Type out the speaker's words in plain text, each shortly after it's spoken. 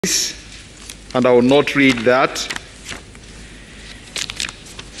and I will not read that.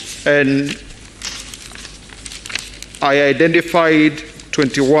 And I identified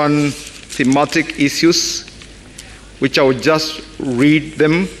 21 thematic issues, which I will just read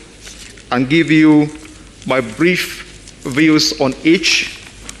them and give you my brief views on each,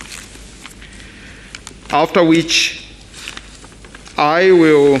 after which I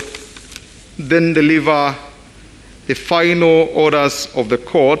will then deliver the final orders of the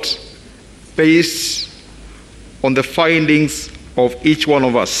court based on the findings of each one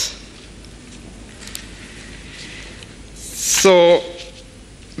of us. So,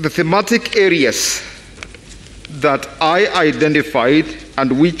 the thematic areas that I identified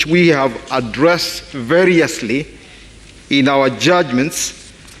and which we have addressed variously in our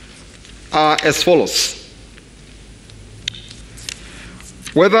judgments are as follows.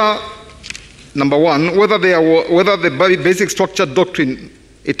 Number one, whether the basic structure doctrine,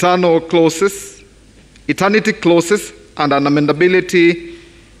 eternity clauses, and unamendability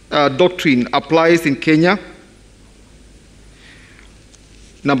doctrine applies in Kenya.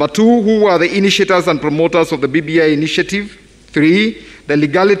 Number two, who are the initiators and promoters of the BBI initiative? 3, the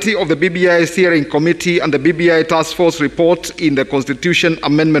legality of the BBI steering committee and the BBI task force report in the constitution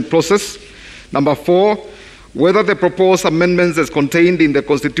amendment process. Number 4, whether the proposed amendments as contained in the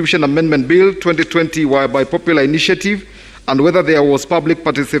Constitution Amendment Bill 2020 were by popular initiative and whether there was public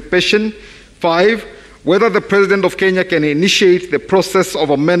participation. 5, whether the President of Kenya can initiate the process of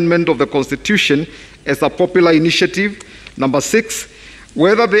amendment of the Constitution as a popular initiative. Number 6,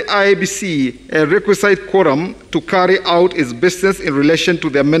 whether the IEBC a requisite quorum to carry out its business in relation to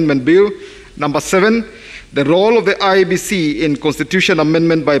the amendment bill. Number 7, the role of the IEBC in Constitution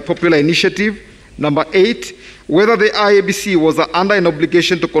amendment by popular initiative. Number 8, whether the IEBC was under an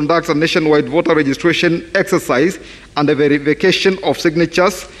obligation to conduct a nationwide voter registration exercise and the verification of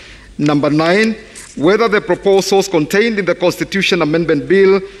signatures. Number 9, whether the proposals contained in the Constitution Amendment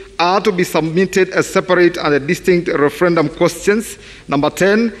Bill are to be submitted as separate and distinct referendum questions. Number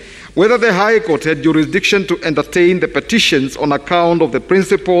 10, whether the High Court had jurisdiction to entertain the petitions on account of the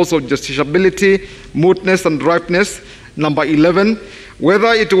principles of justiciability, mootness, and ripeness. Number 11,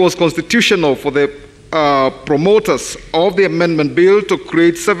 whether it was constitutional for the promoters of the amendment bill to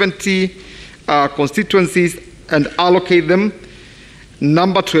create 70 constituencies and allocate them.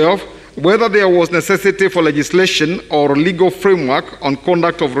 Number 12, whether there was necessity for legislation or legal framework on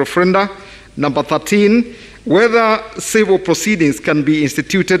conduct of referenda. Number 13, whether civil proceedings can be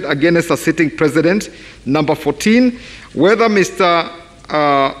instituted against a sitting president. Number 14, whether Mr.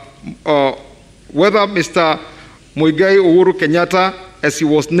 Muigai Uhuru Kenyatta, as he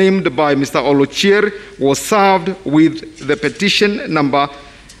was named by Mr. Olochier, was served with the petition number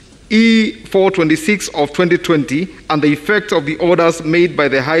E426 of 2020 and the effect of the orders made by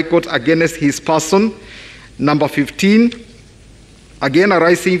the High Court against his person. Number 15, again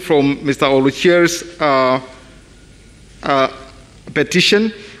arising from Mr. Olochier's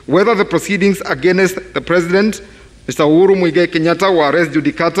petition, whether the proceedings against the President, Mr. Uhuru Muigai Kenyatta, were res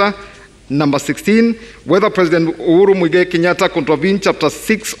judicata. Number 16, whether President Uhuru Muigai Kenyatta contravened Chapter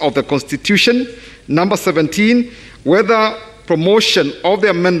 6 of the Constitution. Number 17, whether promotion of the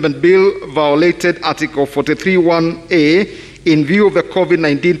amendment bill violated Article 43(1)(a) in view of the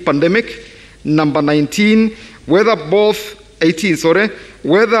COVID-19 pandemic. Number 19, whether both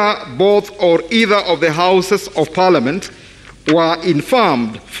or either of the houses of Parliament were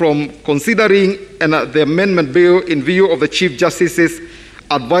infirmed from considering the amendment bill in view of the Chief Justice's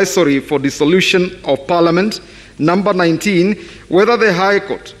advisory for dissolution of Parliament. Number 19, whether the High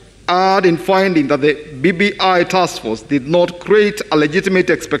Court erred in finding that the BBI task force did not create a legitimate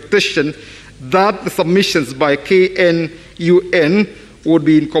expectation that the submissions by KNUN would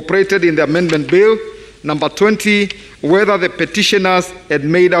be incorporated in the amendment bill. Number 20, whether the petitioners had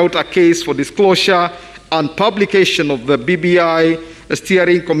made out a case for disclosure and publication of the BBI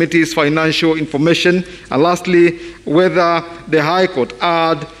steering committee's financial information. And lastly, whether the High Court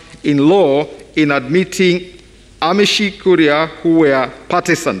erred in law in admitting Amishi Kuria who were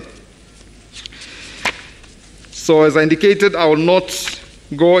partisan. So as I indicated, I will not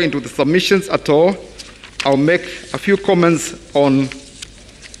go into the submissions at all. I'll make a few comments on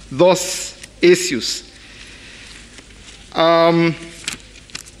those issues. On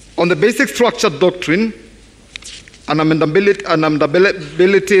the basic structure doctrine,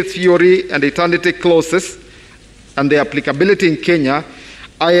 unamendability theory and eternity clauses and their applicability in Kenya,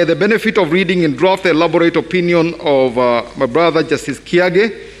 I had the benefit of reading in draft the elaborate opinion of my brother Justice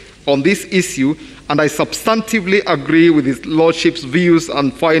Kiage on this issue, and I substantively agree with his lordship's views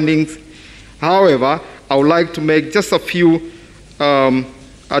and findings. However, I would like to make just a few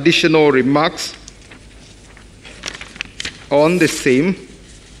additional remarks on the same.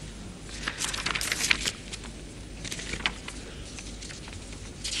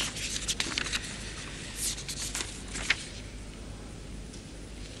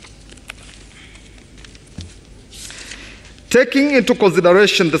 Taking into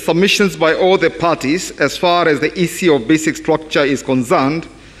consideration the submissions by all the parties as far as the issue of basic structure is concerned,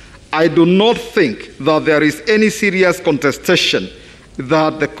 I do not think that there is any serious contestation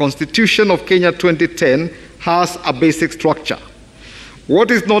that the Constitution of Kenya 2010 has a basic structure. What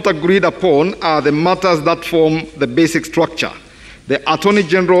is not agreed upon are the matters that form the basic structure. The Attorney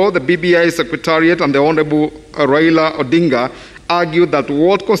General, the BBI Secretariat, and the Honorable Raila Odinga argued that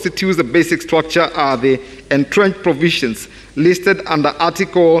what constitutes the basic structure are the entrenched provisions listed under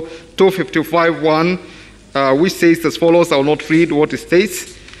Article 255(1), which says as follows. I will not read what it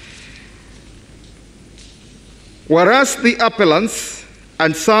states. Whereas the appellants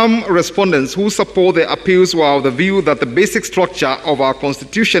and some respondents who support the appeals were of the view that the basic structure of our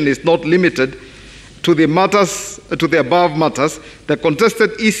Constitution is not limited to the above matters, the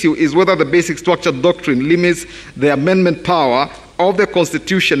contested issue is whether the basic structure doctrine limits the amendment power of the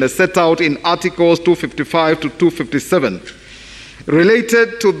Constitution as set out in Articles 255 to 257.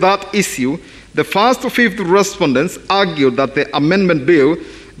 Related to that issue, the first to fifth respondents argued that the amendment bill,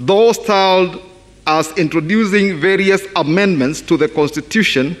 though styled as introducing various amendments to the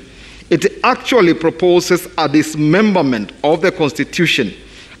Constitution, it actually proposes a dismemberment of the Constitution.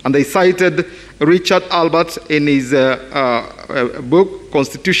 And they cited Richard Albert in his book,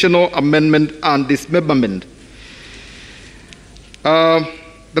 Constitutional Amendment and Dismemberment.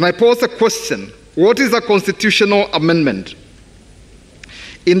 Then I pose a question. What is a constitutional amendment?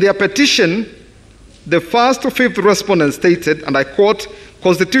 In their petition, the first to fifth respondents stated, and I quote,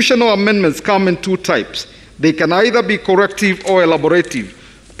 constitutional amendments come in two types. They can either be corrective or elaborative.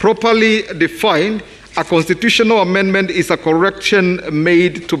 Properly defined, a constitutional amendment is a correction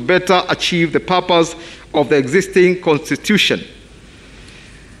made to better achieve the purpose of the existing constitution.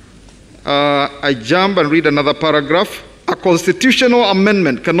 I jump and read another paragraph. A constitutional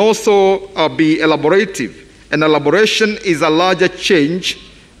amendment can also be elaborative. An elaboration is a larger change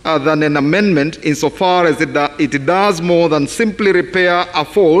than an amendment insofar as it does more than simply repair a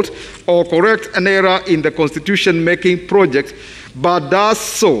fault or correct an error in the constitution-making project, but does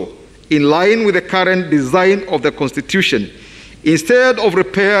so in line with the current design of the Constitution. Instead of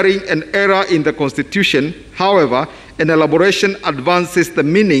repairing an error in the Constitution, however, an elaboration advances the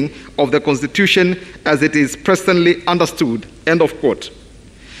meaning of the Constitution as it is presently understood. End of quote.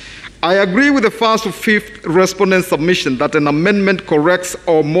 I agree with the first to fifth respondent submission that an amendment corrects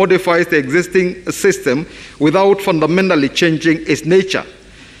or modifies the existing system without fundamentally changing its nature.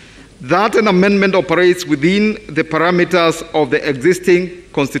 That an amendment operates within the parameters of the existing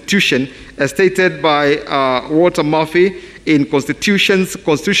Constitution, as stated by Walter Murphy in Constitutions,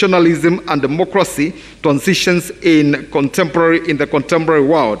 Constitutionalism and Democracy, Transitions in the Contemporary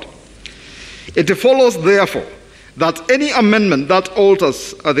World. It follows, therefore, that any amendment that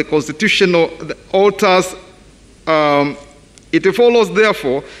alters the constitutional it follows,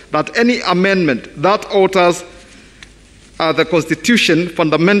 therefore, that any amendment that alters the Constitution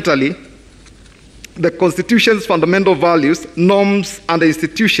fundamentally, the Constitution's fundamental values, norms, and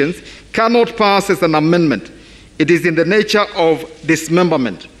institutions cannot pass as an amendment. It is in the nature of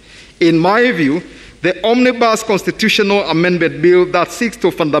dismemberment. In my view, the omnibus constitutional amendment bill that seeks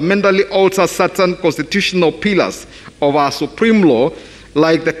to fundamentally alter certain constitutional pillars of our supreme law,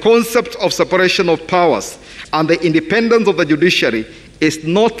 like the concept of separation of powers and the independence of the judiciary, is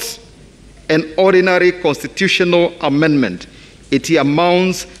not an ordinary constitutional amendment. It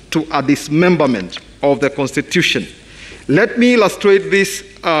amounts to a dismemberment of the Constitution. Let me illustrate this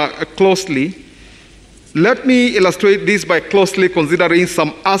closely. Let me illustrate this by closely considering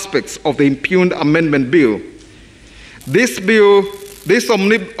some aspects of the impugned amendment bill. This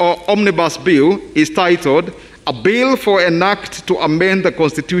omnibus bill is titled, A Bill for an Act to Amend the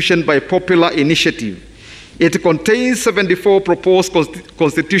Constitution by Popular Initiative. It contains 74 proposed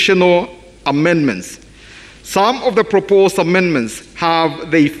constitutional amendments. Some of the proposed amendments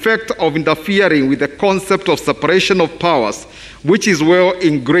have the effect of interfering with the concept of separation of powers, which is well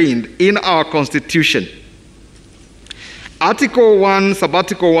ingrained in our Constitution. Article 1,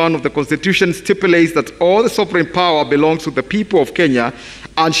 Subarticle 1 of the Constitution stipulates that all the sovereign power belongs to the people of Kenya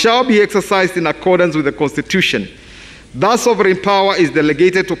and shall be exercised in accordance with the Constitution. That sovereign power is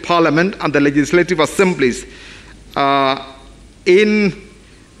delegated to Parliament and the legislative assemblies in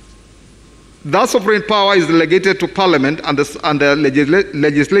That sovereign power is delegated to Parliament and the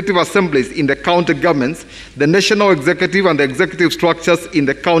legislative assemblies in the county governments, the national executive and the executive structures in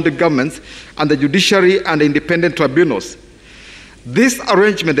the county governments, and the judiciary and independent tribunals. This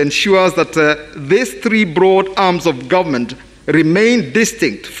arrangement ensures that these three broad arms of government remain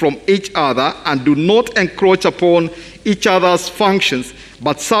distinct from each other and do not encroach upon each other's functions,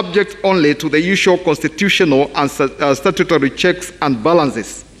 but subject only to the usual constitutional and statutory checks and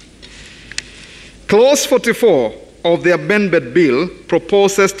balances. Clause 44 of the Amendment Bill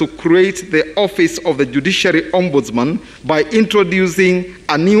proposes to create the Office of the Judiciary Ombudsman by introducing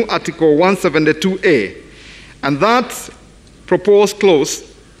a new Article 172A, and that proposed clause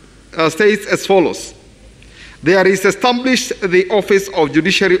states as follows. There is established the Office of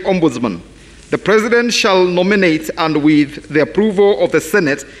Judiciary Ombudsman. The President shall nominate and, with the approval of the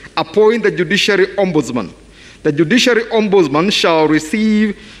Senate, appoint the Judiciary Ombudsman. The Judiciary Ombudsman shall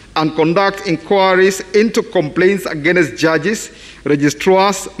receive and conduct inquiries into complaints against judges,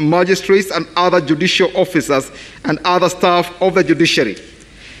 registrars, magistrates, and other judicial officers and other staff of the judiciary.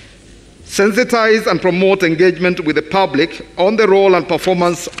 Sensitize and promote engagement with the public on the role and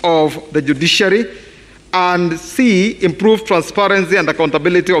performance of the judiciary, and C, improve transparency and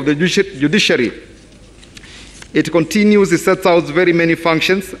accountability of the judiciary. It continues, it sets out very many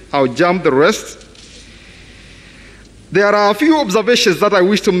functions. I'll jump the rest. There are a few observations that I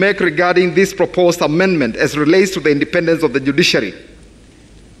wish to make regarding this proposed amendment as relates to the independence of the judiciary.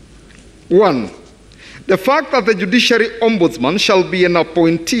 1. The fact that the Judiciary Ombudsman shall be an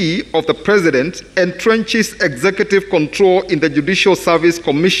appointee of the President entrenches executive control in the Judicial Service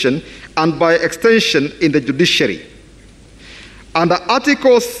Commission and by extension in the judiciary. Under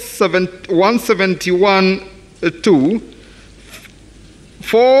Article 171(2),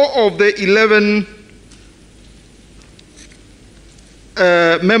 4 of the 11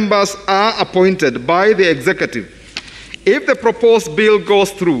 members are appointed by the executive. If the proposed bill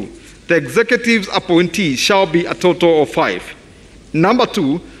goes through, the executive's appointees shall be a total of 5. Number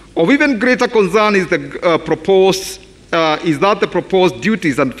 2, of even greater concern is that the proposed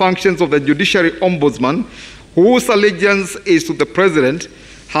duties and functions of the Judiciary Ombudsman, whose allegiance is to the President,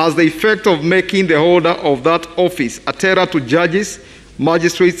 has the effect of making the holder of that office a terror to judges,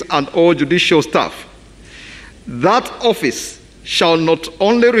 magistrates, and all judicial staff. That office shall not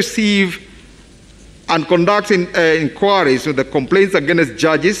only receive and conduct inquiries with the complaints against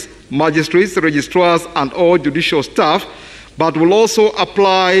judges, magistrates, registrars, and all judicial staff, but will also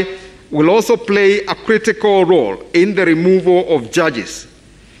play a critical role in the removal of judges.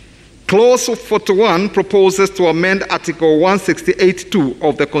 Clause 41 proposes to amend Article 168(2)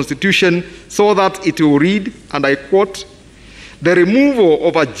 of the Constitution so that it will read, and I quote, "The removal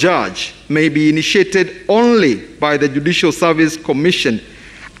of a judge may be initiated only by the Judicial Service Commission,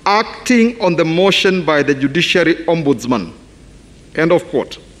 acting on the motion by the Judiciary Ombudsman." End of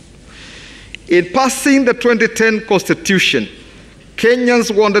quote. In passing the 2010 Constitution,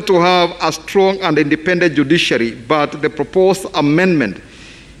 Kenyans wanted to have a strong and independent judiciary, but the proposed amendment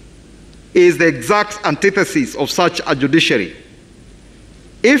is the exact antithesis of such a judiciary.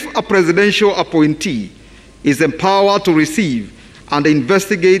 If a presidential appointee is empowered to receive and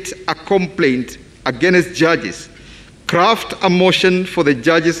investigate a complaint against judges, craft a motion for the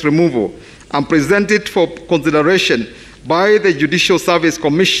judge's removal, and present it for consideration by the Judicial Service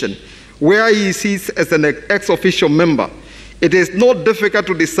Commission, where he sits as an ex officio member, it is not difficult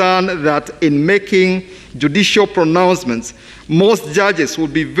to discern that in making judicial pronouncements, most judges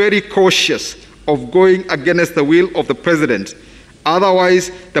would be very cautious of going against the will of the President.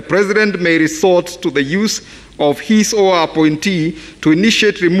 Otherwise, the President may resort to the use of his or her appointee to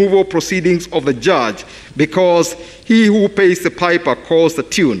initiate removal proceedings of the judge, because he who pays the piper calls the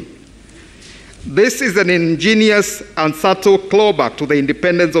tune. This is an ingenious and subtle clawback to the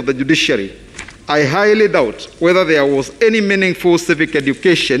independence of the judiciary. I highly doubt whether there was any meaningful civic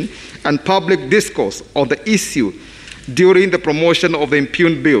education and public discourse on the issue during the promotion of the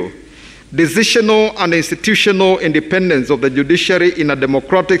impugned bill. Decisional and institutional independence of the judiciary in a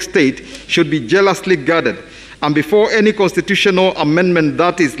democratic state should be jealously guarded, and before any constitutional amendment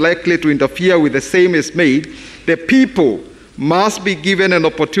that is likely to interfere with the same is made, the people must be given an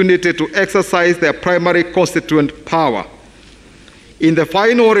opportunity to exercise their primary constituent power. In the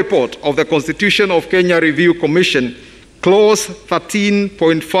final report of the Constitution of Kenya Review Commission, clause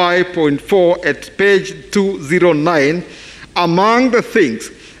 13.5.4 at page 209, among the things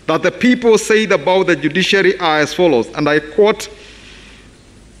that the people said about the judiciary are as follows, and I quote,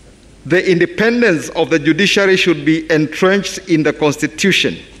 "The independence of the judiciary should be entrenched in the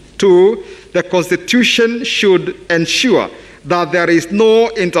Constitution. 2, the Constitution should ensure that there is no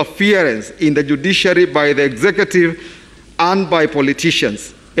interference in the judiciary by the executive and by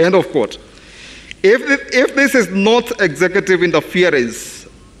politicians. End of quote. If this is not executive interference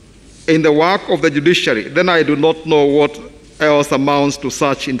in the work of the judiciary, then I do not know what else amounts to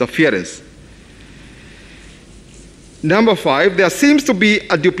such interference. Number 5, there seems to be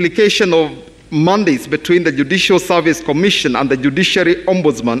a duplication of mandates between the Judicial Service Commission and the Judiciary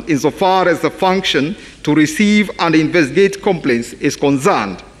Ombudsman insofar as the function to receive and investigate complaints is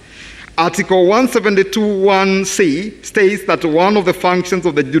concerned. Article 172(1)(c) states that one of the functions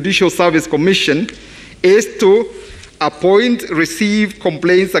of the Judicial Service Commission is to appoint, receive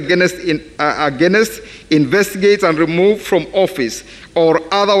complaints against, investigate and remove from office or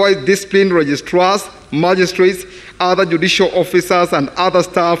otherwise discipline registrars, magistrates, other judicial officers and other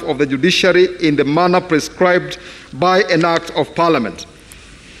staff of the judiciary in the manner prescribed by an act of Parliament.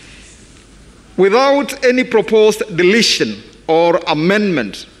 Without any proposed deletion or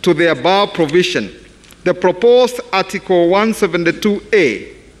amendment to the above provision, the proposed Article 172A,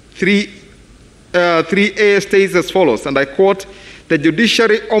 3A states as follows, and I quote, "The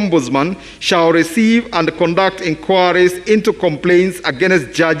Judiciary Ombudsman shall receive and conduct inquiries into complaints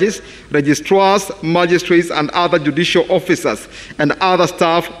against judges, registrars, magistrates, and other judicial officers and other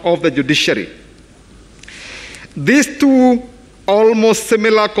staff of the judiciary." These two almost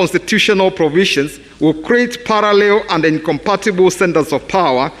similar constitutional provisions will create parallel and incompatible centers of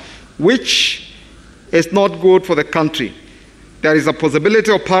power, which is not good for the country. There is a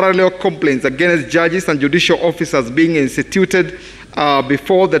possibility of parallel complaints against judges and judicial officers being instituted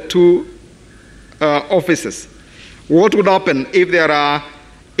before the two offices. What would happen if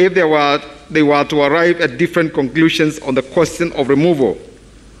they were to arrive at different conclusions on the question of removal?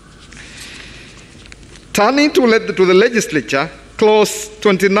 Turning to the legislature, Clause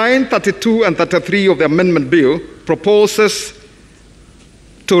 29, 32, and 33 of the Amendment Bill proposes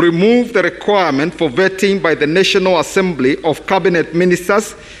to remove the requirement for vetting by the National Assembly of Cabinet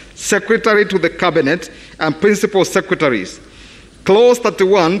Ministers, Secretary to the Cabinet, and Principal Secretaries. Clause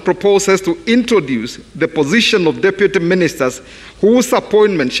 31 proposes to introduce the position of Deputy Ministers whose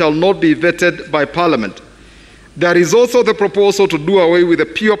appointment shall not be vetted by Parliament. There is also the proposal to do away with the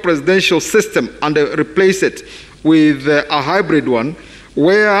pure presidential system and replace it with a hybrid one,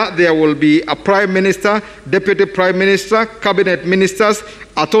 where there will be a Prime Minister, Deputy Prime Minister, Cabinet Ministers,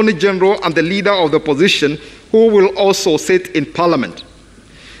 Attorney General, and the leader of the opposition, who will also sit in Parliament.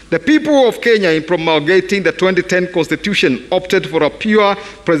 The people of Kenya, in promulgating the 2010 Constitution, opted for a pure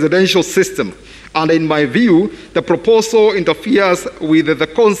presidential system, and in my view, the proposal interferes with the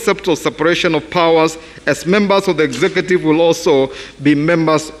concept of separation of powers, as members of the executive will also be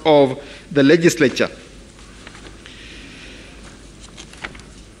members of the legislature.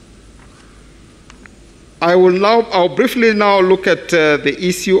 I'll briefly now look at the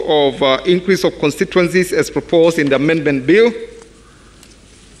issue of increase of constituencies as proposed in the Amendment Bill.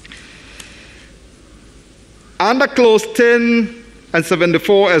 Under Clause 10 and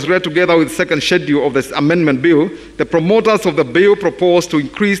 74, as read together with the second schedule of this Amendment Bill, the promoters of the bill propose to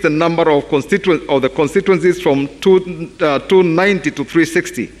increase the number of the constituencies from 290 to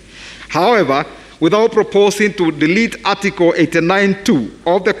 360. However, without proposing to delete Article 89(2)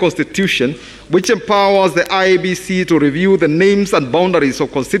 of the Constitution, which empowers the IEBC to review the names and boundaries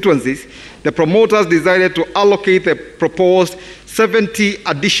of constituencies, the promoters decided to allocate the proposed 70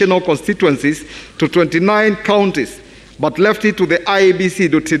 additional constituencies to 29 counties, but left it to the IEBC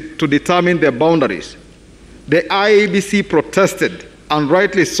to determine their boundaries. The IEBC protested, and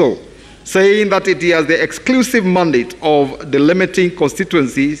rightly so, saying that it has the exclusive mandate of delimiting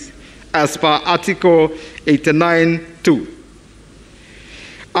constituencies as per Article 89(2).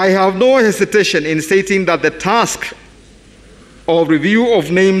 I have no hesitation in stating that the task of review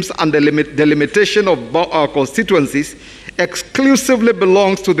of names and delimitation of constituencies exclusively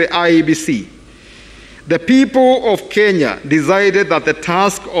belongs to the IEBC. The people of Kenya decided that the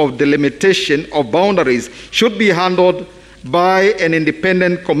task of delimitation of boundaries should be handled by an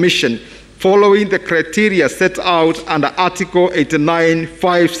independent commission following the criteria set out under Article 89,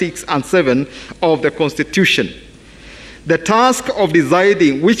 5, 6, and 7 of the Constitution. The task of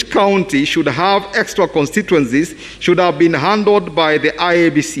deciding which county should have extra constituencies should have been handled by the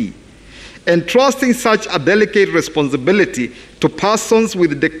IEBC. Entrusting such a delicate responsibility to persons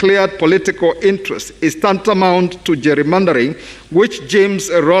with declared political interest is tantamount to gerrymandering, which James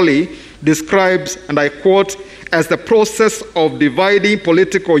Rowley describes, and I quote, as the process of dividing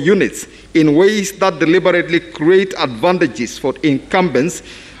political units in ways that deliberately create advantages for incumbents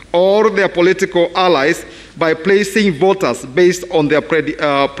or their political allies by placing voters based on their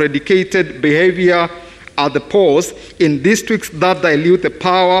predicated behavior at the polls in districts that dilute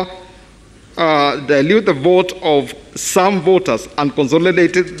the vote of some voters and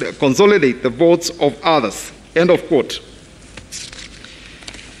consolidate the votes of others. End of quote.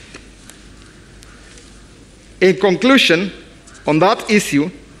 In conclusion, on that issue,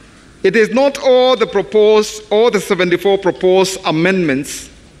 it is not all the 74 proposed amendments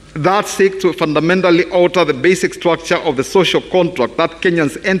that seek to fundamentally alter the basic structure of the social contract that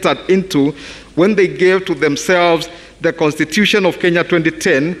Kenyans entered into when they gave to themselves the Constitution of Kenya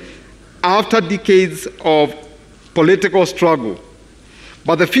 2010 after decades of political struggle.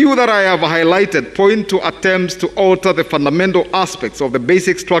 But the few that I have highlighted point to attempts to alter the fundamental aspects of the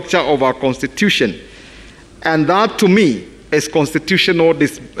basic structure of our Constitution, and that, to me, is constitutional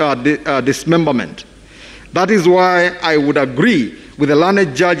dismemberment. That is why I would agree with the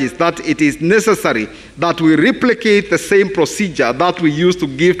learned judges that it is necessary that we replicate the same procedure that we used to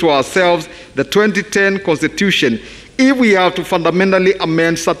give to ourselves the 2010 Constitution if we have to fundamentally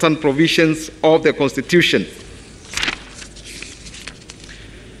amend certain provisions of the Constitution.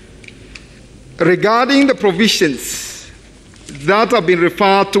 Regarding the provisions that have been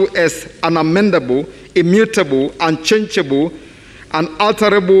referred to as unamendable, immutable, unchangeable,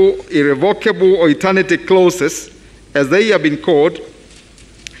 unalterable, irrevocable, or eternity clauses, as they have been called,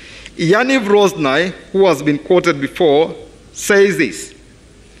 Yaniv Rosnai, who has been quoted before, says this: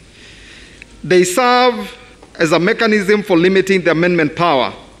 they serve as a mechanism for limiting the amendment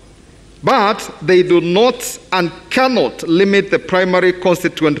power, but they do not and cannot limit the primary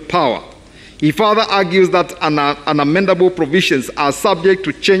constituent power. He further argues that unamendable provisions are subject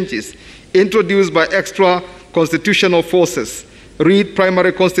to changes introduced by extra constitutional forces, read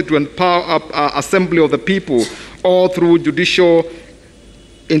primary constituent power, assembly of the people, or through judicial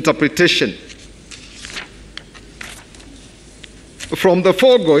interpretation. From the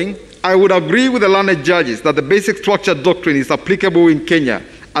foregoing, I would agree with the learned judges that the basic structure doctrine is applicable in Kenya,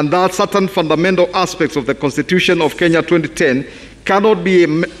 and that certain fundamental aspects of the Constitution of Kenya 2010 cannot be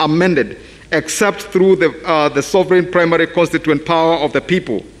amended except through the sovereign primary constituent power of the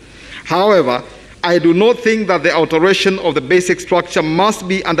people. However, I do not think that the alteration of the basic structure must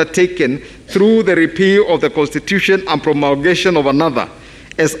be undertaken through the repeal of the Constitution and promulgation of another,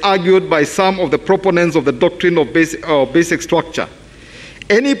 as argued by some of the proponents of the doctrine of basic structure.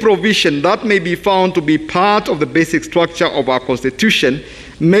 Any provision that may be found to be part of the basic structure of our Constitution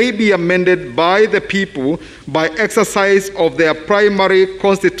may be amended by the people by exercise of their primary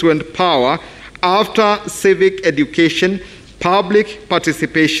constituent power after civic education, public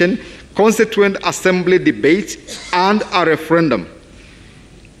participation, constituent assembly debate, and a referendum.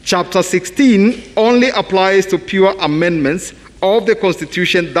 Chapter 16 only applies to pure amendments of the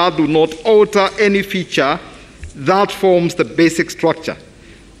Constitution that do not alter any feature that forms the basic structure.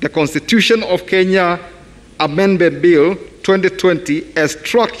 The Constitution of Kenya Amendment Bill 2020, as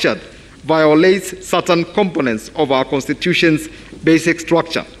structured, violates certain components of our Constitution's basic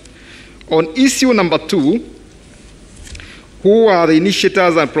structure. On issue number 2, who are the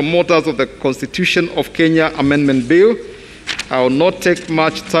initiators and promoters of the Constitution of Kenya Amendment Bill? I will not take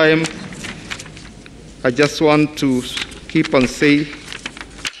much time. I just want to keep and say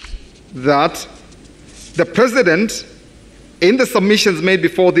that the President, in the submissions made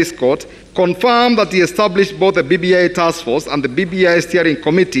before this court, confirmed that he established both the BBI Task Force and the BBI Steering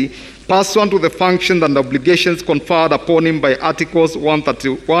Committee pursuant to the functions and obligations conferred upon him by Articles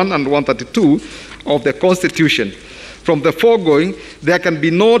 131 and 132 of the Constitution. From the foregoing, there can be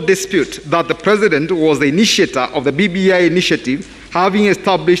no dispute that the President was the initiator of the BBI initiative, having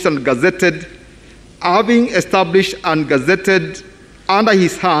established and gazetted under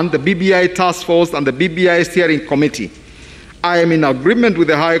his hand the BBI Task Force and the BBI Steering Committee. I am in agreement with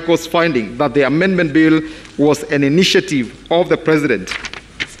the High Court's finding that the amendment bill was an initiative of the President.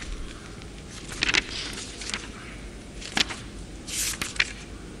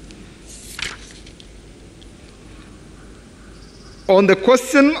 On the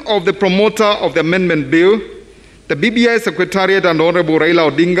question of the promoter of the amendment bill, the BBI Secretariat and Honorable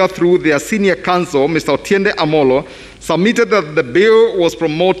Raila Odinga, through their senior counsel, Mr. Otiende Amolo, submitted that the bill was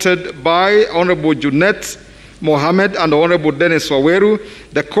promoted by Honorable Junet Mohammed and Honorable Dennis Waweru,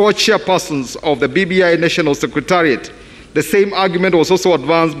 the co-chairpersons of the BBI National Secretariat. The same argument was also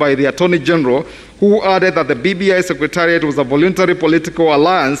advanced by the Attorney General, who added that the BBI Secretariat was a voluntary political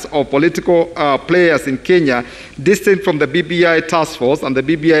alliance of political players in Kenya, distinct from the BBI Task Force and the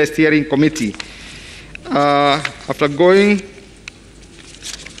BBI Steering Committee. After going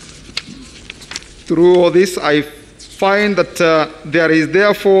through all this, I find that there is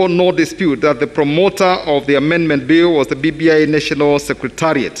therefore no dispute that the promoter of the amendment bill was the BBI National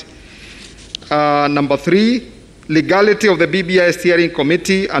Secretariat. Number 3, legality of the BBI steering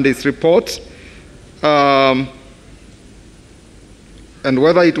committee and its report, and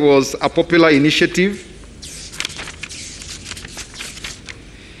whether it was a popular initiative.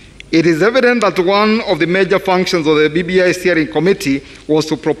 It is evident that one of the major functions of the BBI steering committee was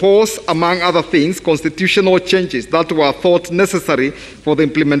to propose, among other things, constitutional changes that were thought necessary for the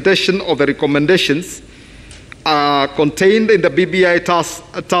implementation of the recommendations contained in the BBI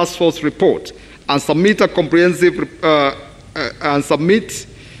task force report, and submit a comprehensive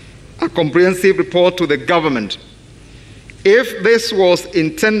report to the government. If this was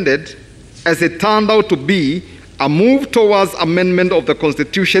intended, as it turned out to be, a move towards amendment of the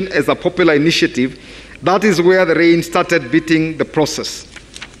Constitution as a popular initiative, that is where the rain started beating the process.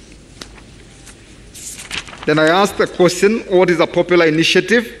 Then I asked the question, what is a popular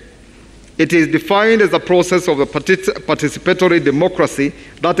initiative? It is defined as a process of a participatory democracy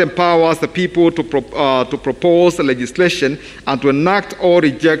that empowers the people to propose legislation and to enact or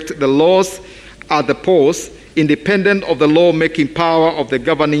reject the laws at the polls, independent of the law-making power of the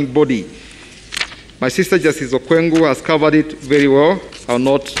governing body. My sister Justice Okwengu has covered it very well. I will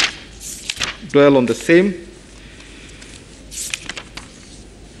not dwell on the same.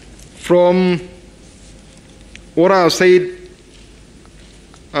 From what I have said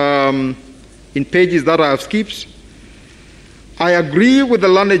in pages that I have skipped, I agree with the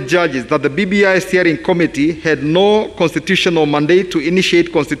learned judges that the BBI steering committee had no constitutional mandate to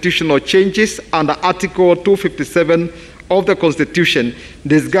initiate constitutional changes under Article 257 of the Constitution,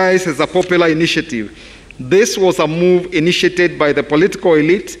 disguised as a popular initiative. This was a move initiated by the political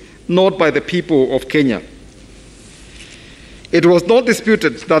elite, not by the people of Kenya. It was not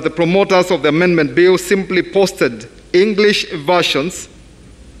disputed that the promoters of the amendment bill simply posted English versions.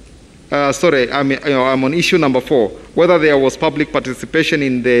 I'm on issue number 4, whether there was public participation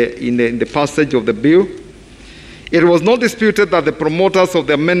in the passage of the bill. It was not disputed that the promoters of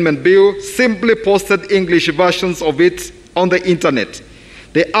the amendment bill simply posted English versions of it on the internet.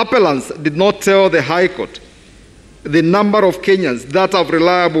 The appellants did not tell the High Court the number of Kenyans that have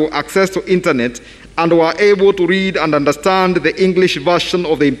reliable access to internet and were able to read and understand the English version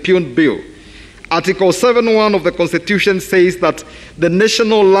of the impugned bill. Article 7.1 of the Constitution says that the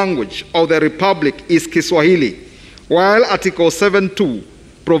national language of the Republic is Kiswahili, while Article 7.2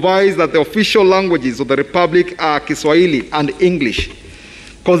 provides that the official languages of the Republic are Kiswahili and English.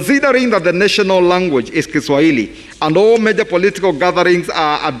 Considering that the national language is Kiswahili and all major political gatherings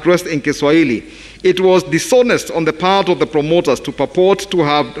are addressed in Kiswahili, it was dishonest on the part of the promoters to purport to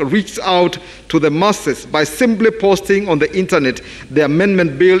have reached out to the masses by simply posting on the internet the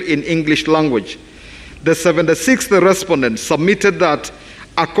amendment bill in English language. The 76th respondent submitted that,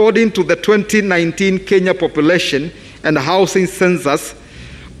 according to the 2019 Kenya population and housing census,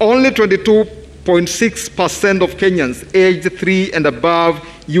 only 22.6% of Kenyans aged 3 and above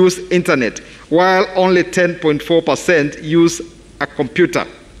use internet, while only 10.4% use a computer.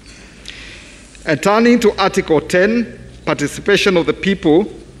 And turning to Article 10, participation of the people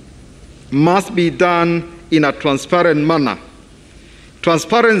must be done in a transparent manner.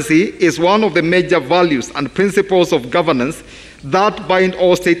 Transparency is one of the major values and principles of governance that bind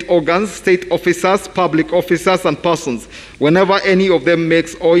all state organs, state officers, public officers, and persons whenever any of them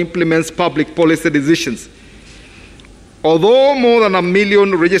makes or implements public policy decisions. Although more than 1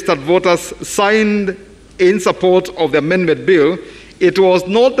 million registered voters signed in support of the amendment bill, it was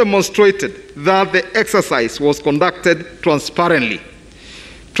not demonstrated that the exercise was conducted transparently.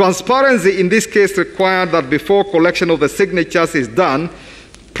 Transparency in this case required that before collection of the signatures is done,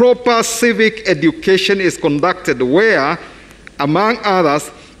 proper civic education is conducted where, among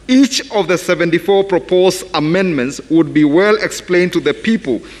others, each of the 74 proposed amendments would be well explained to the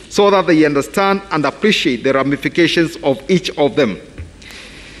people so that they understand and appreciate the ramifications of each of them.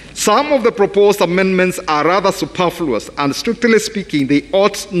 Some of the proposed amendments are rather superfluous, and strictly speaking, they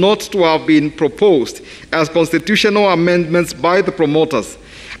ought not to have been proposed as constitutional amendments by the promoters.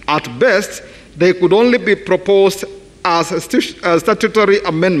 At best, they could only be proposed as statutory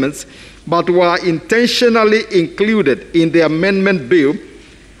amendments, but were intentionally included in the amendment bill,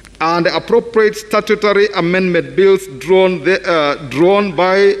 and appropriate statutory amendment bills drawn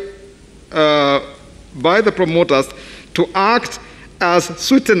by the promoters to act as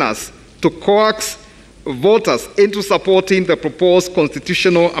sweeteners to coax voters into supporting the proposed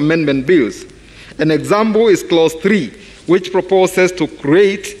constitutional amendment bills. An example is Clause 3, which proposes to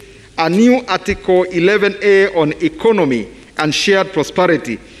create a new Article 11A on economy and shared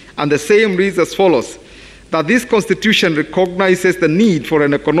prosperity, and the same reads as follows: that this constitution recognizes the need for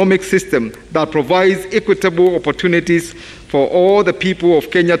an economic system that provides equitable opportunities for all the people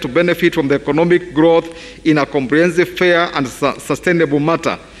of Kenya to benefit from the economic growth in a comprehensive, fair, and sustainable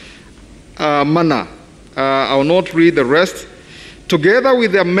manner. I will not read the rest. Together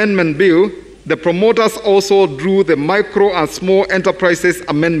with the amendment bill, the promoters also drew the Micro and Small Enterprises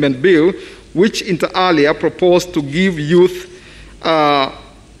Amendment Bill, which inter alia proposed to give youth-owned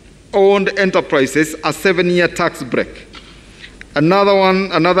enterprises a 7-year tax break.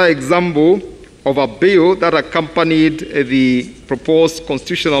 Another example of a bill that accompanied the proposed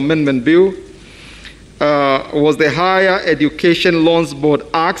constitutional amendment bill was the Higher Education Loans Board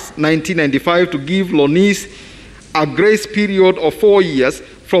Act 1995 to give loanees a grace period of 4 years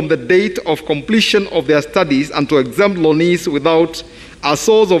from the date of completion of their studies and to exempt loanees without a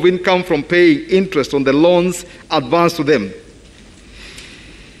source of income from paying interest on the loans advanced to them.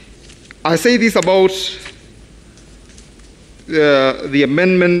 I say this about the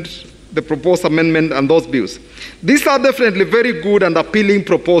amendment, the proposed amendment and those bills. These are definitely very good and appealing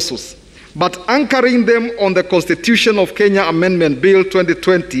proposals, but anchoring them on the Constitution of Kenya Amendment Bill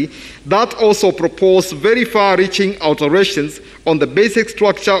 2020 that also proposed very far-reaching alterations on the basic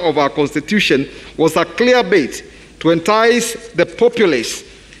structure of our Constitution was a clear bait to entice the populace,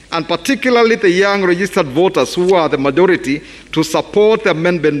 and particularly the young registered voters who are the majority, to support the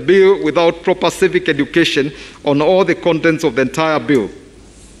amendment bill without proper civic education on all the contents of the entire bill.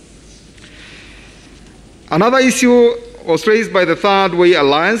 Another issue was raised by the Third Way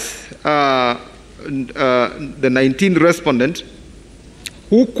Alliance, the 19th respondent,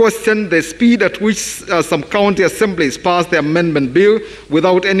 who questioned the speed at which some county assemblies passed the amendment bill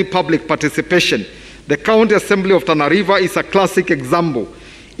without any public participation. The County Assembly of Tana River is a classic example.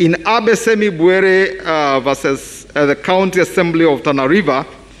 In Abesemi Buere versus the County Assembly of Tana River,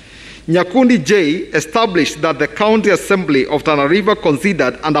 Nyakundi J established that the County Assembly of Tana River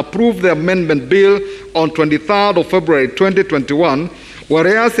considered and approved the amendment bill on 23rd of February 2021,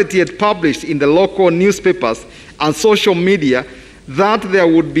 whereas it had published in the local newspapers and social media that there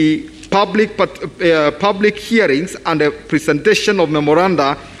would be public hearings and a presentation of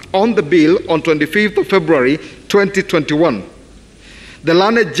memoranda on the bill on 25th of February 2021. The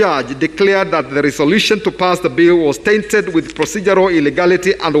learned judge declared that the resolution to pass the bill was tainted with procedural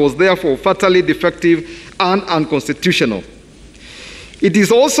illegality and was therefore fatally defective and unconstitutional. It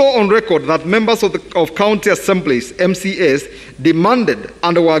is also on record that members of county assemblies, MCAs, demanded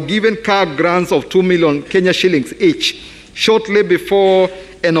and were given car grants of 2 million Kenya shillings each shortly before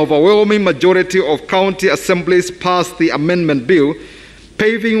an overwhelming majority of county assemblies passed the amendment bill,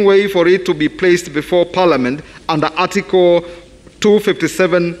 paving way for it to be placed before Parliament under Article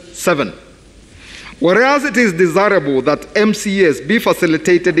 257(7). Whereas it is desirable that MCAs be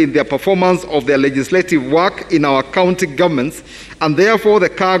facilitated in their performance of their legislative work in our county governments, and therefore the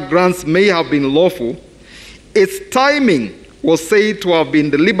car grants may have been lawful, its timing was said to have been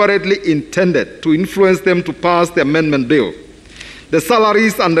deliberately intended to influence them to pass the amendment bill. The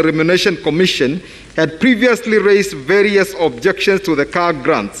Salaries and the Remuneration Commission had previously raised various objections to the car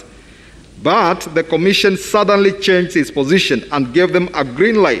grants, but the Commission suddenly changed its position and gave them a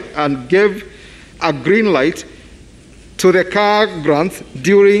green light to the car grants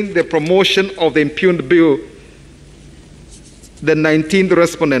during the promotion of the impugned bill, the 19th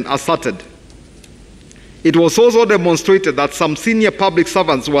respondent asserted. It was also demonstrated that some senior public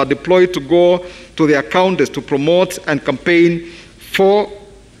servants were deployed to go to their counties to promote and campaign for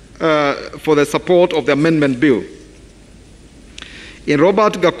the support of the amendment bill. In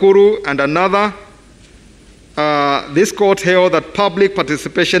Robert Gakuru and another, this court held that public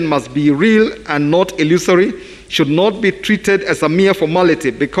participation must be real and not illusory, should not be treated as a mere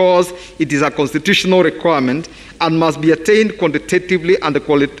formality because it is a constitutional requirement and must be attained quantitatively and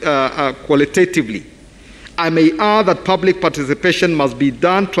qualitatively. I may add that public participation must be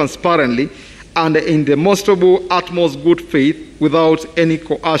done transparently and in demonstrable utmost good faith without any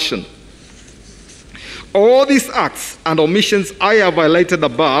coercion. All these acts and omissions I have highlighted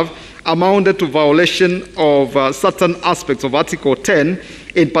above amounted to violation of certain aspects of Article 10,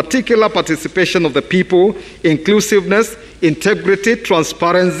 in particular participation of the people, inclusiveness, integrity,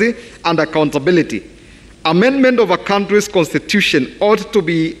 transparency, and accountability. Amendment of a country's constitution ought to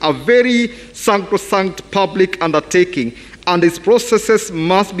be a very sacrosanct public undertaking, and its processes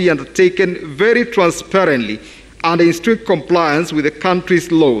must be undertaken very transparently and in strict compliance with the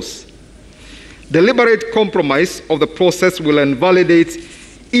country's laws. Deliberate compromise of the process will invalidate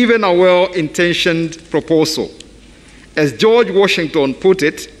even a well-intentioned proposal. As George Washington put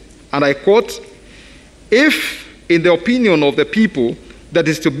it, and I quote, "If, in the opinion of the people, the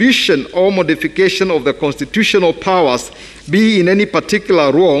distribution or modification of the constitutional powers be in any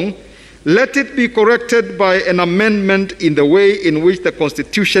particular wrong, let it be corrected by an amendment in the way in which the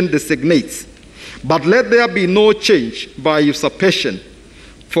Constitution designates. But let there be no change by usurpation.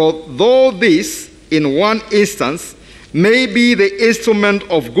 For though this, in one instance, may be the instrument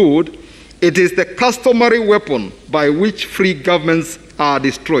of good, it is the customary weapon by which free governments are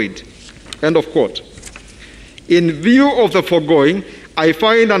destroyed. End of quote. In view of the foregoing, I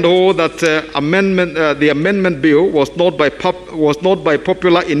find and hold that the amendment bill was not by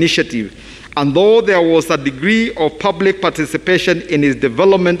popular initiative, and though there was a degree of public participation in its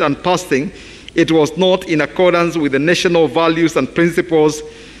development and passing, it was not in accordance with the national values and principles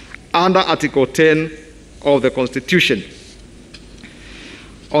under Article 10 of the Constitution.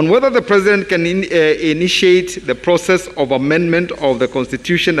 On whether the President can initiate the process of amendment of the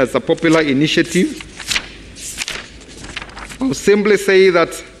Constitution as a popular initiative, I'll simply say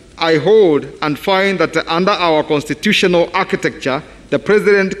that I hold and find that under our constitutional architecture, the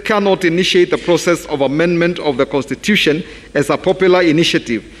President cannot initiate the process of amendment of the Constitution as a popular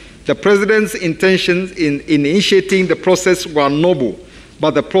initiative. The President's intentions in initiating the process were noble,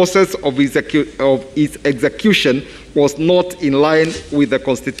 but the process of its execution was not in line with the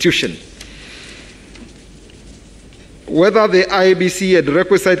Constitution. Whether the IEBC had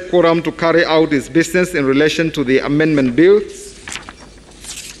requisite quorum to carry out its business in relation to the amendment bill,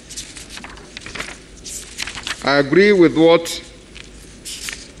 I agree with what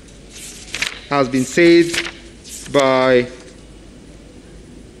has been said by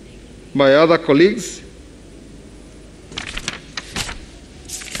my other colleagues.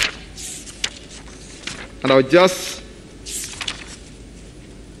 And I'll just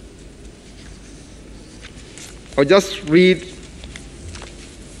read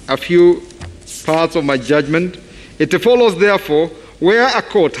a few parts of my judgment. It follows, therefore, where a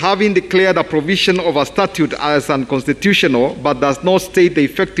court, having declared a provision of a statute as unconstitutional but does not state the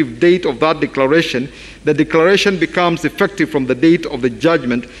effective date of that declaration, the declaration becomes effective from the date of the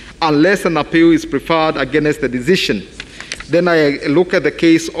judgment unless an appeal is preferred against the decision. Then I look at the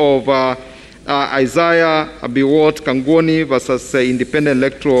case of Isaiah Abiwot Kangoni versus Independent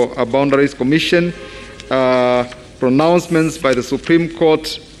Electoral Boundaries Commission, pronouncements by the Supreme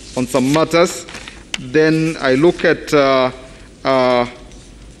Court on some matters. Then I look at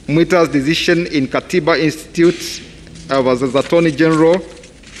Mwita's decision in Katiba Institute versus Attorney General.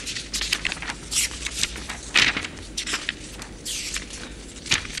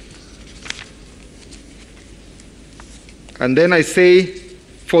 And then I say,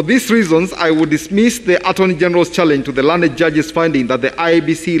 for these reasons, I would dismiss the Attorney General's challenge to the learned judge's finding that the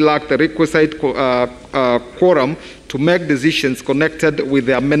IEBC lacked the requisite quorum to make decisions connected with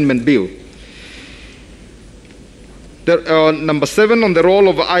the amendment bill. Number 7, on the role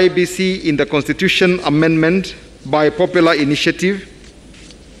of IEBC in the Constitution amendment by popular initiative.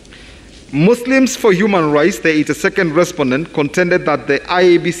 Muslims for Human Rights, the 82nd respondent, contended that the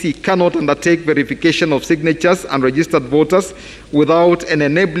IEBC cannot undertake verification of signatures and registered voters without an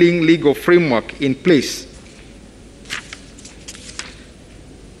enabling legal framework in place.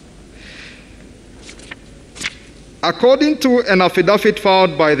 According to an affidavit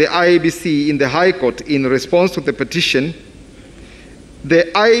filed by the IEBC in the High Court in response to the petition,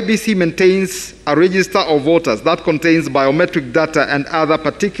 the IEBC maintains a register of voters that contains biometric data and other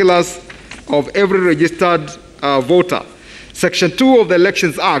particulars of every registered voter. Section 2 of the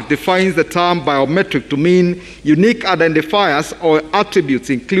Elections Act defines the term biometric to mean unique identifiers or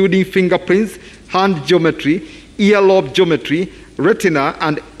attributes including fingerprints, hand geometry, earlobe geometry, retina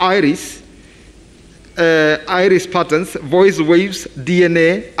and iris patterns, voice waves,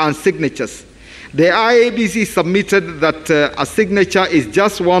 DNA, and signatures. The IEBC submitted that a signature is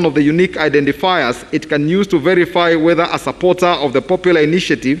just one of the unique identifiers it can use to verify whether a supporter of the popular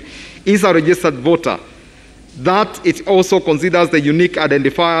initiative is a registered voter. That it also considers the unique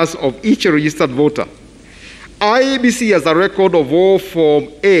identifiers of each registered voter. IEBC has a record of all Form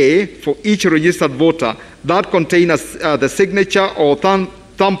A for each registered voter that contains the signature or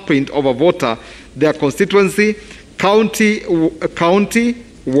thumbprint of a voter, their constituency, county,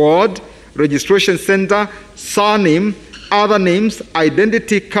 ward, registration center, surname, other names,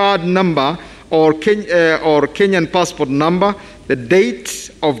 identity card number or Kenyan passport number, the date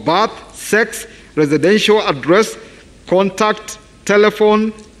of birth, sex, residential address, contact,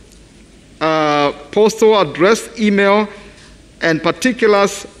 telephone, postal address, email, and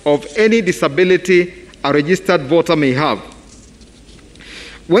particulars of any disability a registered voter may have.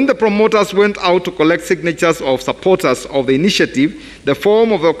 When the promoters went out to collect signatures of supporters of the initiative, the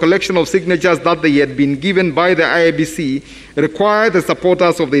form of the collection of signatures that they had been given by the IEBC required the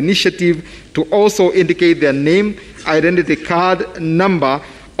supporters of the initiative to also indicate their name, identity card number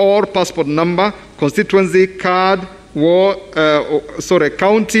or passport number, constituency card,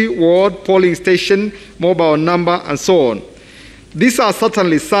 county, ward, polling station, mobile number, and so on. These are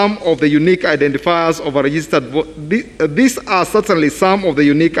certainly some of the unique identifiers of a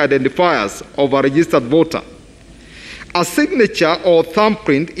registered voter. A signature or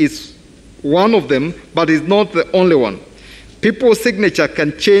thumbprint is one of them, but is not the only one. People's signature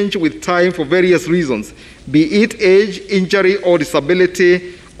can change with time for various reasons, be it age, injury, or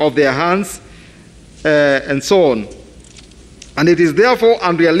disability of their hands, and so on. And it is therefore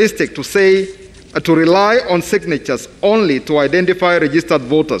unrealistic to rely on signatures only to identify registered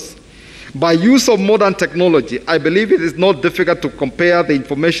voters. By use of modern technology, I believe it is not difficult to compare the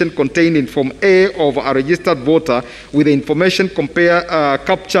information contained in Form A of a registered voter with the information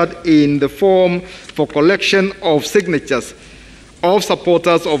captured in the form for collection of signatures of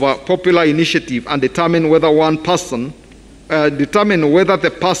supporters of a popular initiative and determine whether the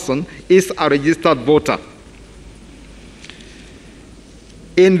person is a registered voter.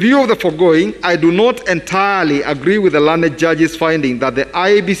 In view of the foregoing, I do not entirely agree with the learned judge's finding that the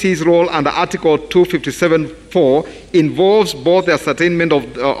IEBC's role under Article 257(4) involves both the ascertainment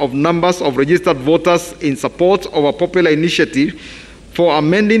of numbers of registered voters in support of a popular initiative for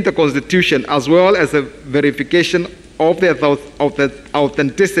amending the Constitution, as well as a verification of the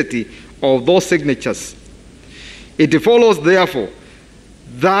authenticity of those signatures. It follows, therefore,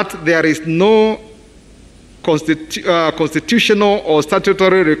 that there is no constitutional or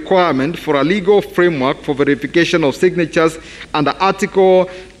statutory requirement for a legal framework for verification of signatures under Article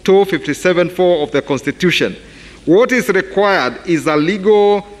 257(4) of the Constitution. What is required is a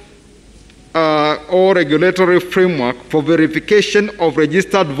legal or regulatory framework for verification of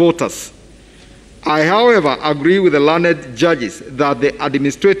registered voters. I, however, agree with the learned judges that the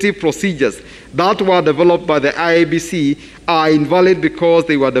administrative procedures that were developed by the IEBC are invalid because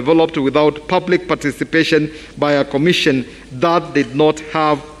they were developed without public participation by a commission that did not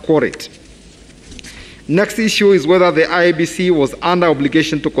have quorum. Next issue is whether the IEBC was under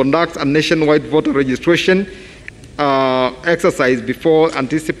obligation to conduct a nationwide voter registration exercise before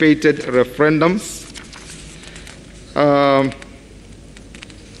anticipated referendum.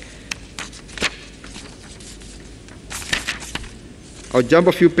 I'll jump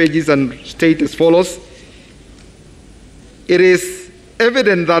a few pages and state as follows. It is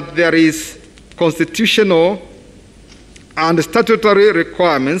evident that there is constitutional and statutory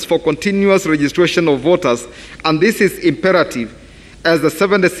requirements for continuous registration of voters, and this is imperative, as the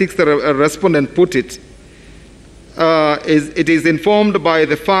 76th respondent put it. It is informed by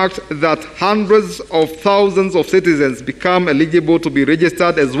the fact that hundreds of thousands of citizens become eligible to be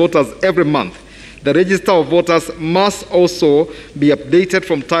registered as voters every month. The register of voters must also be updated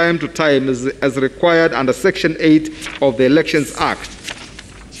from time to time as required under Section 8 of the Elections Act.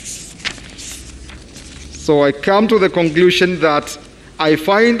 So I come to the conclusion that I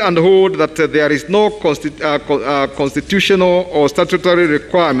find and hold that there is no constitutional or statutory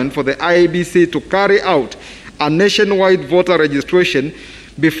requirement for the IEBC to carry out a nationwide voter registration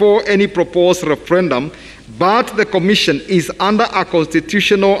before any proposed referendum, but the Commission is under a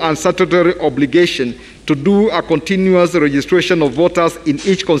constitutional and statutory obligation to do a continuous registration of voters in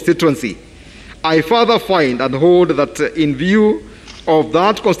each constituency. I further find and hold that in view of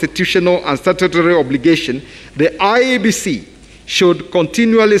that constitutional and statutory obligation, the IEBC should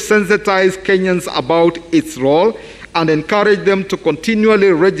continually sensitize Kenyans about its role and encourage them to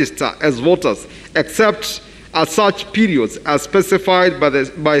continually register as voters, except at such periods as specified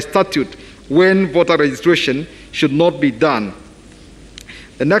by statute when voter registration should not be done.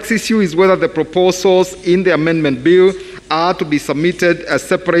 The next issue is whether the proposals in the amendment bill are to be submitted as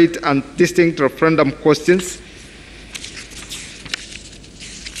separate and distinct referendum questions.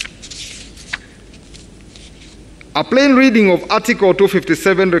 A plain reading of Article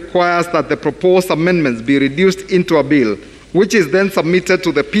 257 requires that the proposed amendments be reduced into a bill, which is then submitted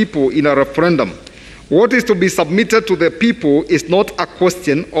to the people in a referendum. What is to be submitted to the people is not a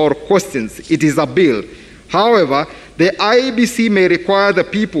question or questions, it is a bill. However, the IEBC may require the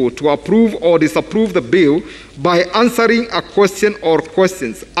people to approve or disapprove the bill by answering a question or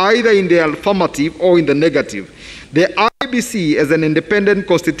questions, either in the affirmative or in the negative. The IEBC, as an independent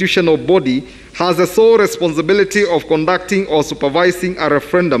constitutional body, has the sole responsibility of conducting or supervising a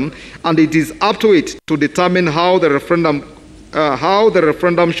referendum, and it is up to it to determine how the referendum how the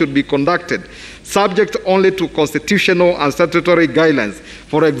referendum should be conducted, subject only to constitutional and statutory guidelines.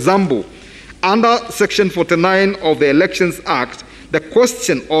 For example, under Section 49 of the Elections Act, the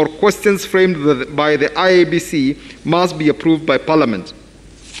question or questions framed by the IEBC must be approved by Parliament.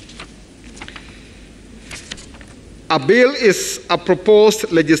 A bill is a proposed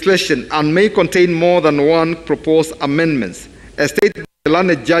legislation and may contain more than one proposed amendments. As stated by the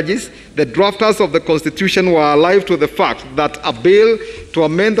learned judges, the drafters of the Constitution were alive to the fact that a bill to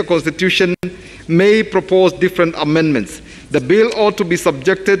amend the Constitution may propose different amendments. The bill ought to be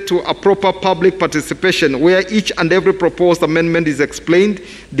subjected to a proper public participation where each and every proposed amendment is explained,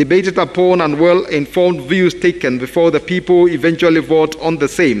 debated upon, and well-informed views taken before the people eventually vote on the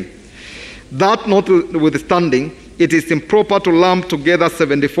same. That notwithstanding, it is improper to lump together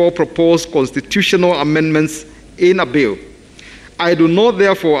 74 proposed constitutional amendments in a bill. I do not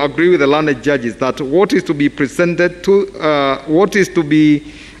therefore agree with the learned judges that what is to be presented to,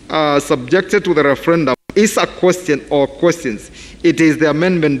 subjected to the referendum is a question or questions. It is the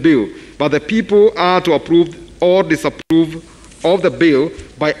amendment bill, but the people are to approve or disapprove of the bill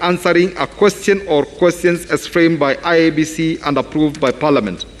by answering a question or questions as framed by IEBC and approved by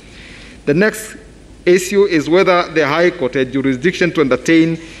Parliament. The next issue is whether the High Court had jurisdiction to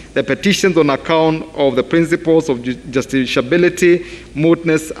entertain the petitions on account of the principles of justiciability,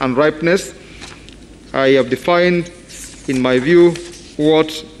 mootness, and ripeness. I have defined, in my view,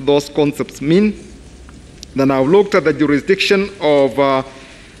 what those concepts mean. Then I've looked at the jurisdiction of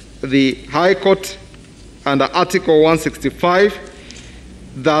the High Court under Article 165,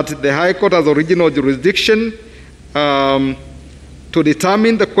 that the High Court has original jurisdiction to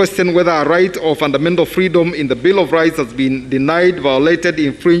determine the question whether a right or fundamental freedom in the Bill of Rights has been denied, violated,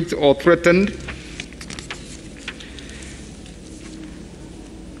 infringed, or threatened.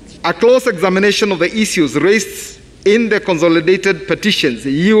 A close examination of the issues raised in the consolidated petitions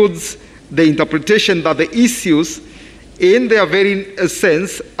yields the interpretation that the issues in their very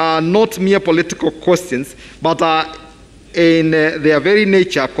sense are not mere political questions, but are in their very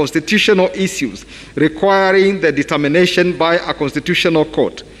nature constitutional issues requiring the determination by a constitutional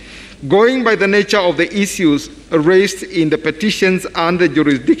court. Going by the nature of the issues raised in the petitions and the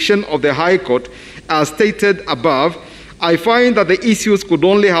jurisdiction of the High Court, as stated above, I find that the issues could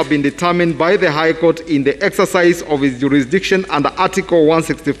only have been determined by the High Court in the exercise of its jurisdiction under Article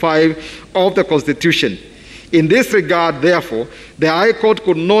 165 of the Constitution. In this regard, therefore, the High Court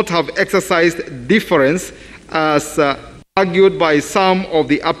could not have exercised deference as argued by some of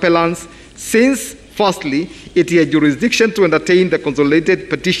the appellants, since, firstly, it had jurisdiction to entertain the consolidated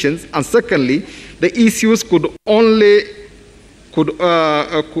petitions, and secondly, the issues could only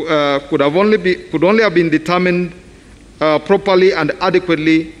have been determined properly and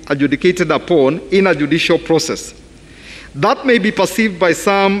adequately adjudicated upon in a judicial process. That may be perceived by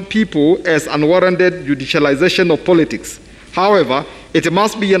some people as unwarranted judicialization of politics. However, it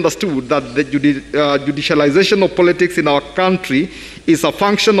must be understood that the judicialization of politics in our country is a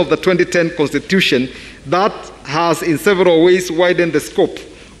function of the 2010 Constitution that has in several ways widened the scope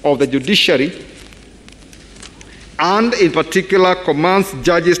of the judiciary and in particular commands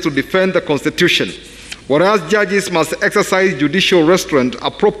judges to defend the Constitution. Whereas judges must exercise judicial restraint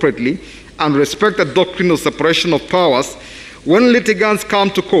appropriately and respect the doctrine of separation of powers, when litigants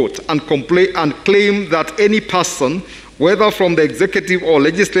come to court and claim that any person, whether from the executive or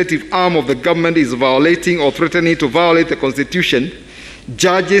legislative arm of the government, is violating or threatening to violate the Constitution,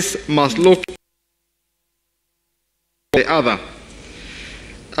 judges must look at the other.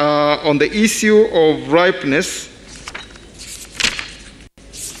 On the issue of ripeness,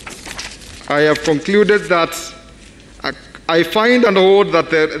 I have concluded that I find and hold that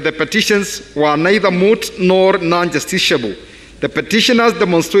the petitions were neither moot nor non-justiciable. The petitioners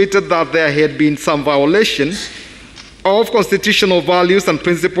demonstrated that there had been some violation of constitutional values and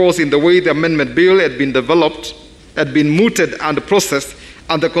principles in the way the amendment bill had been developed, had been mooted and processed,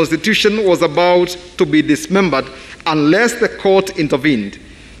 and the Constitution was about to be dismembered unless the court intervened.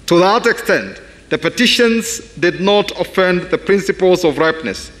 To that extent, the petitions did not offend the principles of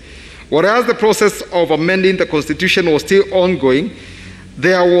ripeness. Whereas the process of amending the Constitution was still ongoing,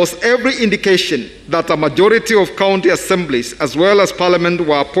 there was every indication that a majority of county assemblies as well as Parliament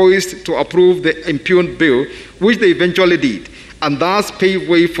were poised to approve the impugned bill, which they eventually did, and thus paved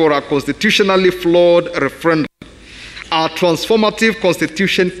way for a constitutionally flawed referendum. Our transformative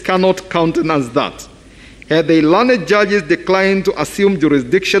Constitution cannot countenance that. Had the learned judges declined to assume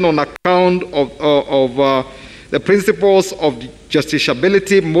jurisdiction on account of the principles of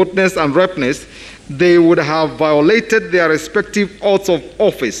justiciability, mootness, and ripeness, they would have violated their respective oaths of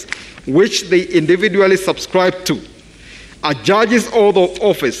office, which they individually subscribed to. A judge's oath of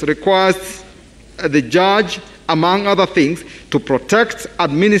office requires the judge, among other things, to protect,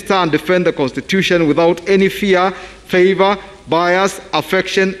 administer, and defend the Constitution without any fear, favor, bias,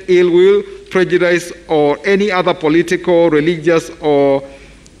 affection, ill will, prejudice, or any other political, religious, or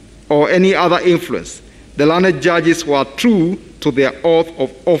any other influence. The learned judges were true to their oath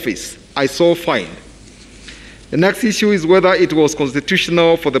of office. I so find. The next issue is whether it was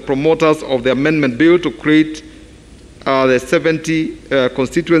constitutional for the promoters of the amendment bill to create the 70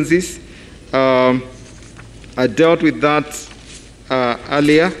 constituencies. I dealt with that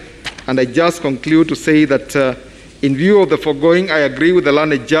earlier, and I just conclude to say that in view of the foregoing, I agree with the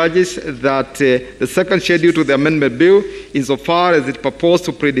learned judges that the second schedule to the amendment bill, insofar as it proposed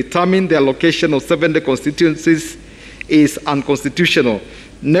to predetermine the allocation of 70 constituencies, is unconstitutional.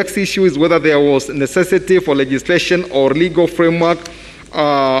 Next issue is whether there was necessity for legislation or legal framework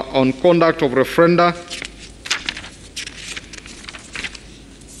on conduct of referenda.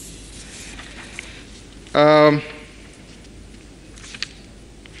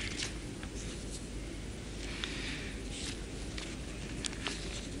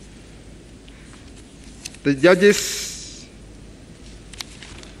 The judges,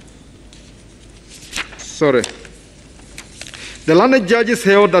 the learned judges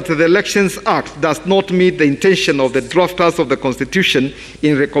held that the Elections Act does not meet the intention of the drafters of the Constitution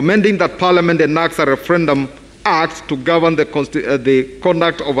in recommending that Parliament enacts a referendum act to govern the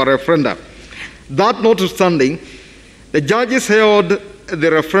conduct of a referendum. That notwithstanding, the judges held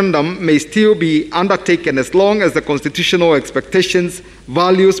the referendum may still be undertaken as long as the constitutional expectations,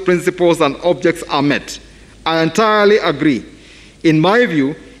 values, principles, and objects are met. I entirely agree. In my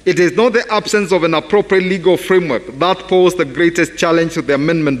view, it is not the absence of an appropriate legal framework that posed the greatest challenge to the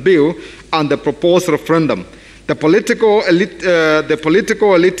amendment bill and the proposed referendum. The political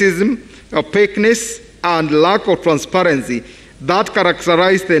elitism, opaqueness, and lack of transparency that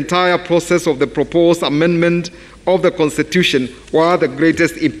characterized the entire process of the proposed amendment of the Constitution were the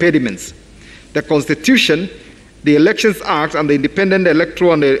greatest impediments. The Constitution, the Elections Act, and the Independent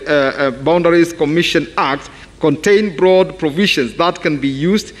Electoral and Boundaries Commission Act contain broad provisions that can be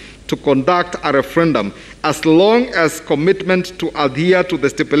used to conduct a referendum as long as commitment to adhere to the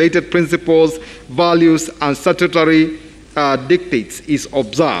stipulated principles, values, and statutory dictates is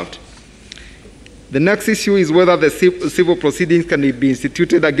observed. The next issue is whether the civil proceedings can be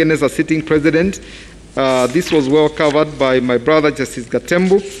instituted against a sitting president. This was well covered by my brother, Justice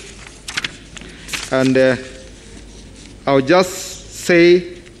Gatembu. And I'll just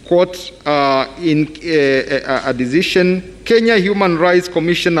say, quote, in a decision, Kenya Human Rights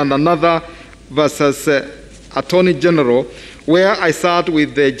Commission and another versus Attorney General, where I sat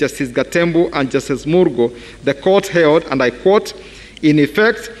with Justice Gatembu and Justice Murgo, the court held, and I quote, in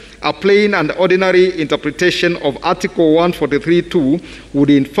effect, a plain and ordinary interpretation of Article 143(2) would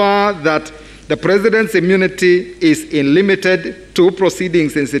infer that the President's immunity is limited to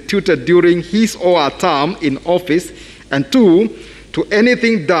proceedings instituted during his or her term in office, and 2, to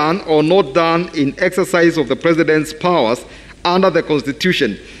anything done or not done in exercise of the President's powers under the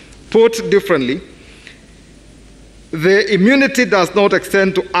Constitution. Put differently, the immunity does not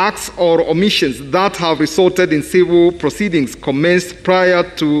extend to acts or omissions that have resulted in civil proceedings commenced prior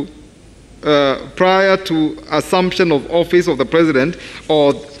to assumption of office of the President,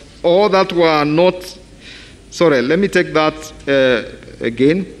 or that were not. Sorry, let me take that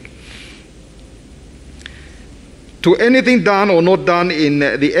again. To anything done or not done in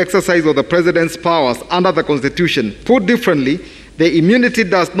the exercise of the President's powers under the Constitution. Put differently, the immunity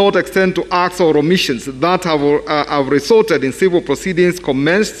does not extend to acts or omissions that have resulted in civil proceedings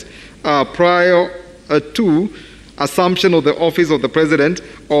commenced prior to assumption of the office of the President,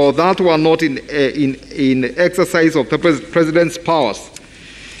 or that were not in exercise of the President's powers.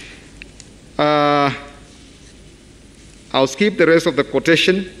 I'll skip the rest of the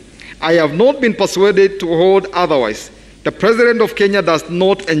quotation. I have not been persuaded to hold otherwise. The President of Kenya does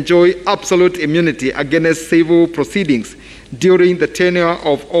not enjoy absolute immunity against civil proceedings during the tenure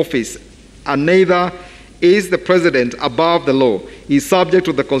of office, and neither is the President above the law. He is subject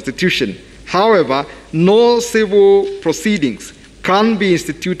to the Constitution. However, no civil proceedings can be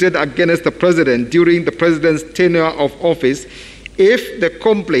instituted against the President during the President's tenure of office if the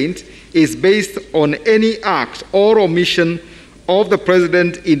complaint is based on any act or omission of the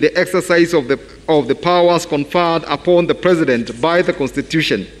President in the exercise of the powers conferred upon the President by the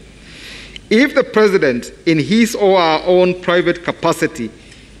Constitution. If the President, in his or her own private capacity,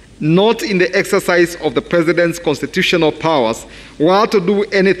 not in the exercise of the President's constitutional powers, were to do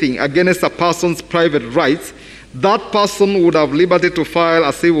anything against a person's private rights, that person would have liberty to file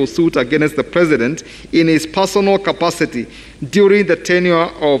a civil suit against the president in his personal capacity during the tenure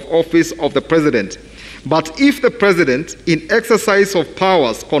of office of the president. But if the president, in exercise of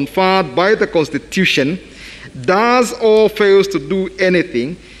powers conferred by the Constitution, does or fails to do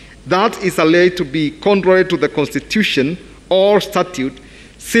anything that is alleged to be contrary to the Constitution or statute,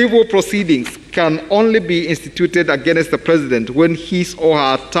 civil proceedings can only be instituted against the president when his or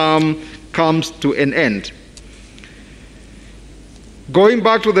her term comes to an end. Going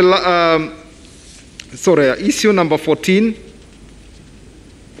back to the issue number 14,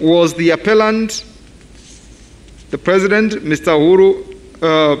 was the appellant, the president, Mr. Uhuru,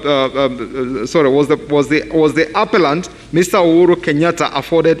 was the appellant, Mr. Uhuru Kenyatta,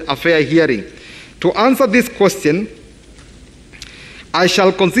 afforded a fair hearing? To answer this question, I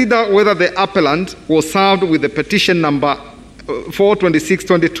shall consider whether the appellant was served with the petition number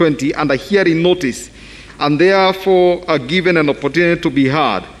 426/2020 and a hearing notice, and therefore are given an opportunity to be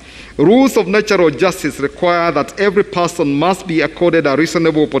heard. Rules of natural justice require that every person must be accorded a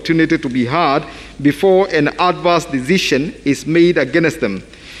reasonable opportunity to be heard before an adverse decision is made against them.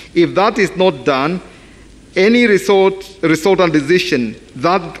 If that is not done, any resultant decision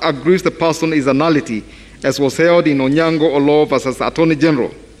that aggrieves the person is a nullity, as was held in Onyango Olo versus Attorney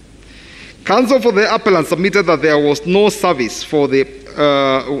General. Counsel for the appellant submitted that there was no service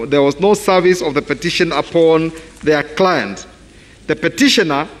of the petition upon their client. The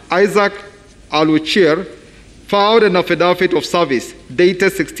petitioner, Isaac Aluchir, filed an affidavit of service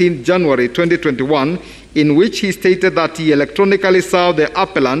dated 16 January 2021, in which he stated that he electronically served the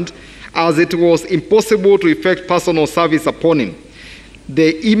appellant as it was impossible to effect personal service upon him.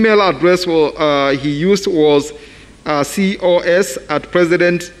 The email address he used was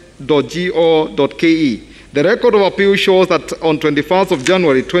cos@president.go.ke. The record of appeal shows that on 21st of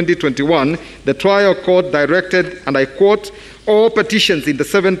January 2021, the trial court directed, and I quote, all petitions in the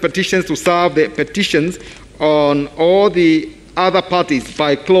 7 petitions to serve the petitions on all the other parties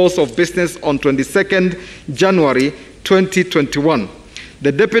by close of business on 22nd January 2021.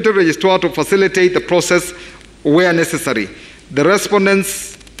 The deputy registrar to facilitate the process where necessary. The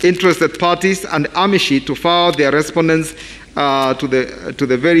respondents, interested parties, and amici to file their respondents to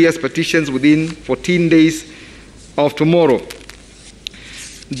the various petitions within 14 days of tomorrow.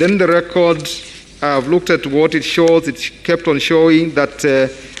 Then the record, I've looked at what it shows. It kept on showing that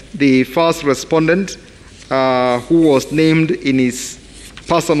the first respondent, who was named in his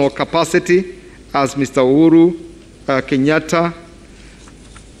personal capacity as Mr. Uhuru Kenyatta,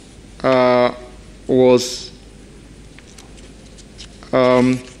 was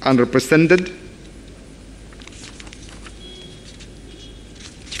unrepresented.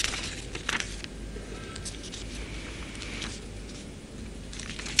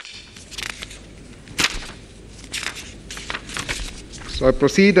 So I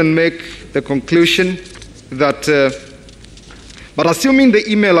proceed and make the conclusion that, but assuming the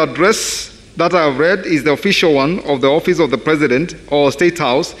email address that I have read is the official one of the office of the president or state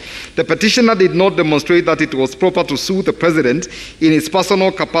house, the petitioner did not demonstrate that it was proper to sue the president in his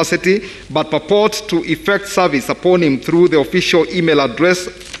personal capacity, but purport to effect service upon him through the official email address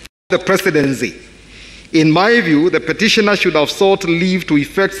of the presidency. In my view, the petitioner should have sought leave to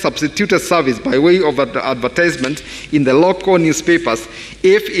effect substituted service by way of advertisement in the local newspapers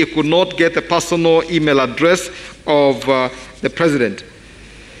if he could not get the personal email address of the president.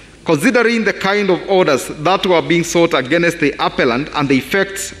 Considering the kind of orders that were being sought against the appellant and the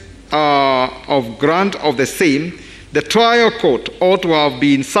effect of grant of the same, the trial court ought to have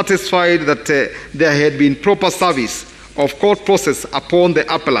been satisfied that there had been proper service of court process upon the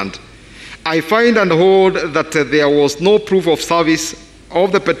appellant. I find and hold that there was no proof of service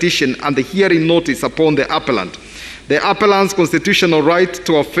of the petition and the hearing notice upon the appellant. The appellant's constitutional right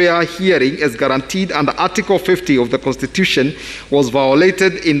to a fair hearing as guaranteed under Article 50 of the Constitution was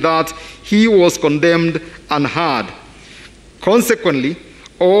violated in that he was condemned and heard. Consequently,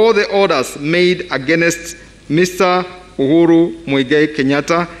 all the orders made against Mr. Uhuru Muigai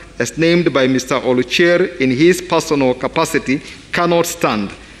Kenyatta as named by Mr. Olucher in his personal capacity cannot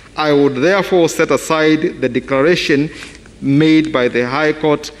stand. I would therefore set aside the declaration made by the High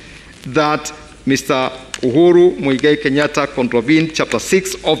Court that Mr. Uhuru Muigai Kenyatta contravened Chapter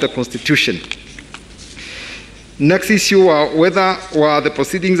 6 of the Constitution. Next issue whether were the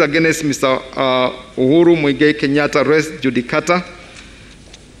proceedings against Mr. Uhuru Muigai Kenyatta res judicata.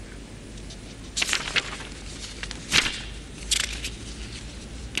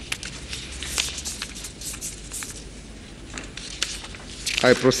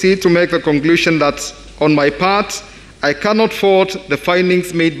 I proceed to make the conclusion that, on my part, I cannot fault the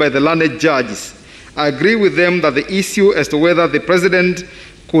findings made by the learned judges I agree with them that the issue as to whether the President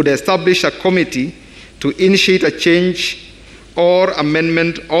could establish a committee to initiate a change or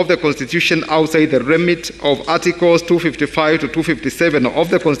amendment of the Constitution outside the remit of Articles 255 to 257 of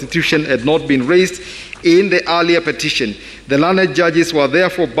the Constitution had not been raised in the earlier petition. The learned judges were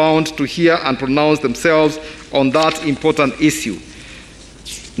therefore bound to hear and pronounce themselves on that important issue.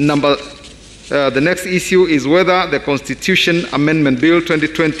 The next issue is whether the Constitution Amendment Bill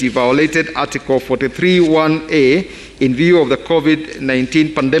 2020 violated Article 43(1)(a) in view of the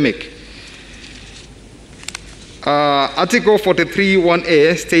COVID-19 pandemic. Article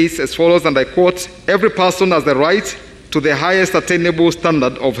 43(1)(a) states as follows, and I quote, "Every person has the right to the highest attainable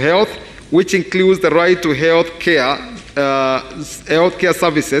standard of health, which includes the right to health care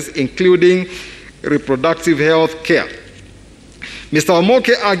services, including reproductive health care." Mr.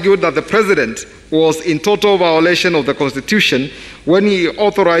 Omoke argued that the President was in total violation of the Constitution when he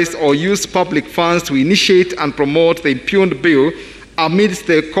authorized or used public funds to initiate and promote the impugned bill amidst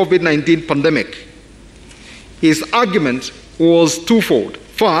the COVID-19 pandemic. His argument was twofold.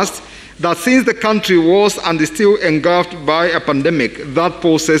 First, that since the country was and is still engulfed by a pandemic that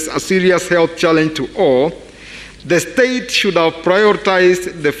poses a serious health challenge to all, the state should have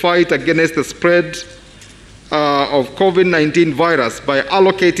prioritized the fight against the spread of COVID-19 virus by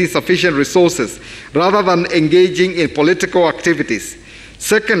allocating sufficient resources rather than engaging in political activities.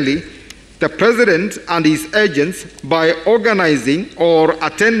 Secondly, the President and his agents, by organizing or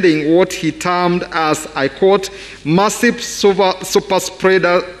attending what he termed as, I quote, massive super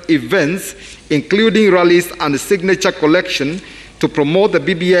spreader events, including rallies and signature collection to promote the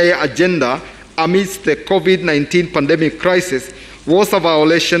BBI agenda amidst the COVID-19 pandemic crisis, was a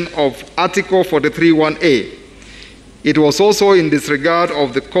violation of Article 43(1)(a). It was also in disregard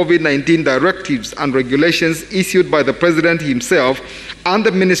of the COVID-19 directives and regulations issued by the President himself and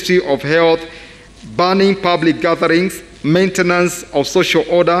the Ministry of Health, banning public gatherings, maintenance of social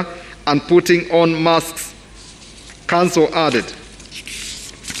order, and putting on masks, Council added.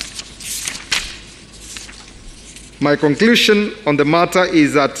 My conclusion on the matter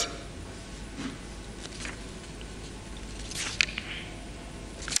is that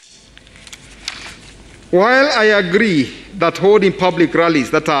while I agree that holding public rallies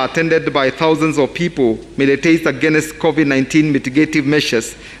that are attended by thousands of people militates against COVID-19 mitigative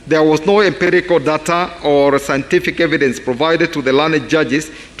measures, there was no empirical data or scientific evidence provided to the learned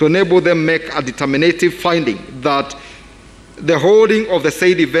judges to enable them make a determinative finding that the holding of the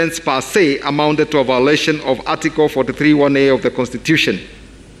said events per se amounted to a violation of Article 43(1)(a) of the Constitution.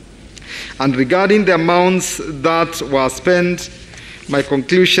 And regarding the amounts that were spent, my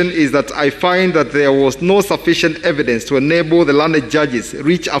conclusion is that I find that there was no sufficient evidence to enable the learned judges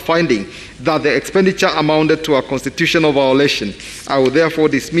reach a finding that the expenditure amounted to a constitutional violation. I will therefore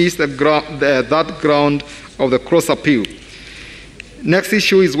dismiss that ground of the cross appeal. Next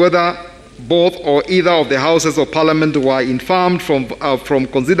issue is whether both or either of the houses of Parliament were infirmed from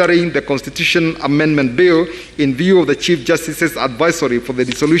considering the Constitution Amendment Bill in view of the Chief Justice's advisory for the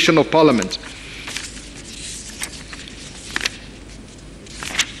dissolution of Parliament.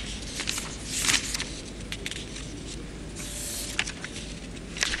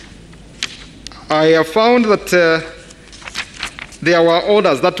 I have found that there were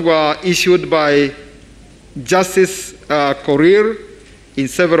orders that were issued by Justice Korir in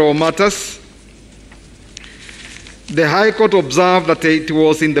several matters. The High Court observed that it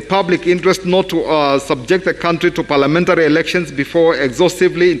was in the public interest not to subject the country to parliamentary elections before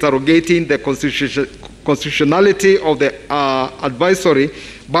exhaustively interrogating the constitutionality of the advisory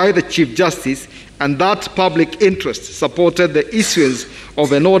by the Chief Justice, and that public interest supported the issuance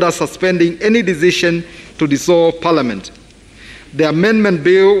of an order suspending any decision to dissolve Parliament. The amendment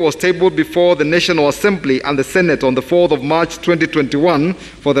bill was tabled before the National Assembly and the Senate on the 4th of March 2021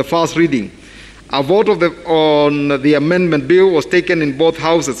 for the first reading. A vote on the amendment bill was taken in both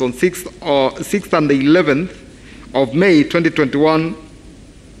houses on 6th and the 11th of May 2021,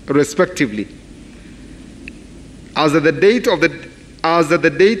 respectively. As at the date of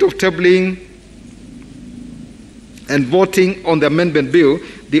tabling and voting on the amendment bill,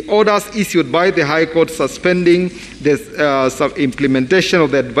 the orders issued by the High Court suspending the implementation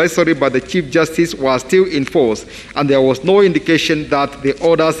of the advisory by the Chief Justice were still in force, and there was no indication that the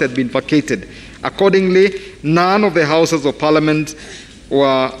orders had been vacated. Accordingly, none of the Houses of Parliament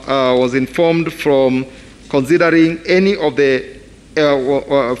was informed from considering any of the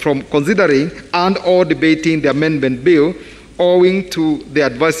and or debating the amendment bill, owing to the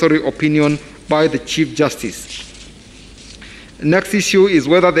advisory opinion by the Chief Justice. Next issue is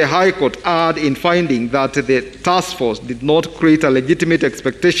whether the High Court erred in finding that the task force did not create a legitimate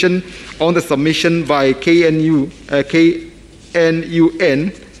expectation on the submission by KNUN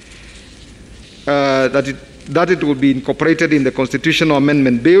that it would be incorporated in the Constitutional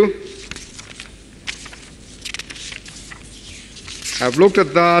Amendment Bill. I've looked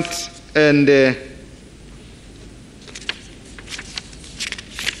at that, and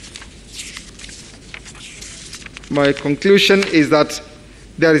my conclusion is that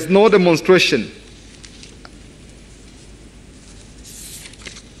there is no demonstration.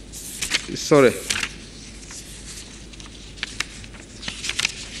 Sorry.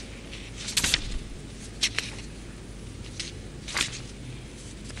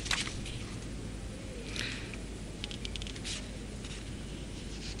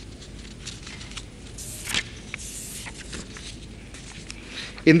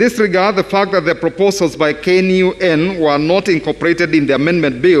 In this regard, the fact that the proposals by KNUN were not incorporated in the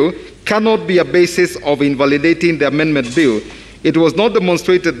amendment bill cannot be a basis of invalidating the amendment bill. It was not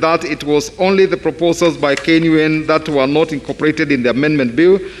demonstrated that it was only the proposals by KNUN that were not incorporated in the amendment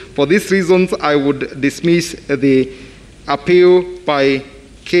bill. For these reasons, I would dismiss the appeal by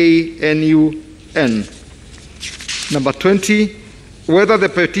KNUN. Number 20, whether the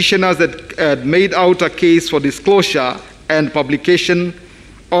petitioners had made out a case for disclosure and publication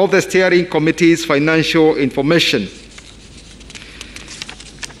of the steering committee's financial information.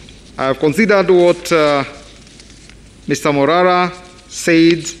 I have considered what Mr. Morara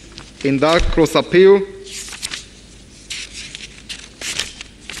said in that cross appeal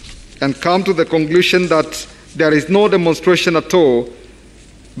and come to the conclusion that there is no demonstration at all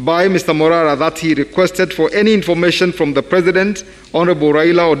by Mr. Morara that he requested for any information from the President, Honorable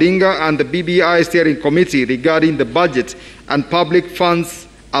Raila Odinga, and the BBI steering committee regarding the budget and public funds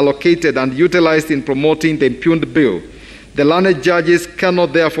allocated and utilized in promoting the impugned bill. The learned judges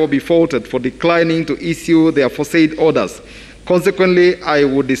cannot therefore be faulted for declining to issue their aforesaid orders. Consequently, I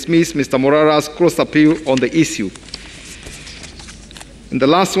would dismiss Mr. Morara's cross appeal on the issue. And the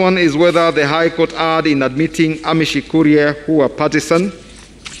last one is whether the High Court erred in admitting Amishi Kuria, who were partisan.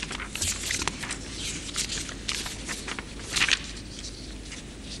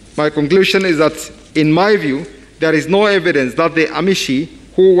 My conclusion is that, in my view, there is no evidence that the Amishi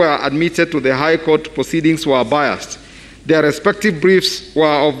who were admitted to the High Court proceedings were biased. Their respective briefs were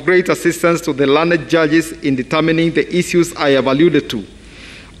of great assistance to the learned judges in determining the issues I have alluded to.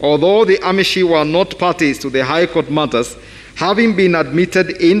 Although the Amishi were not parties to the High Court matters, having been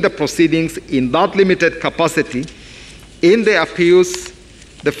admitted in the proceedings in that limited capacity, in the appeals,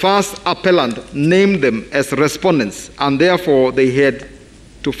 the first appellant named them as respondents, and therefore they had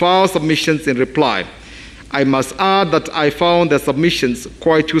to file submissions in reply. I must add that I found the submissions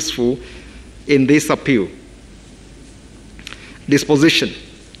quite useful in this appeal. Disposition.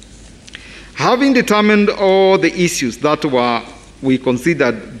 Having determined all the issues that we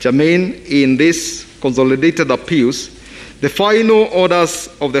considered germane in these consolidated appeals, the final orders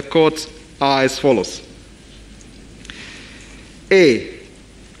of the court are as follows. A.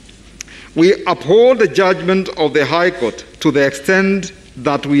 We uphold the judgment of the High Court to the extent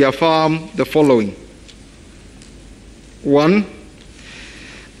that we affirm the following. 1.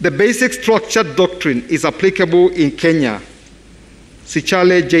 The basic structure doctrine is applicable in Kenya.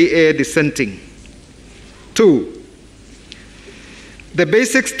 Sichale J.A. dissenting. 2. The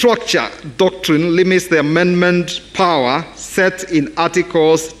basic structure doctrine limits the amendment power set in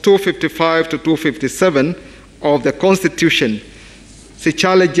Articles 255 to 257 of the Constitution.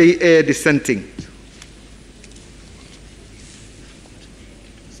 Sichale J.A. dissenting.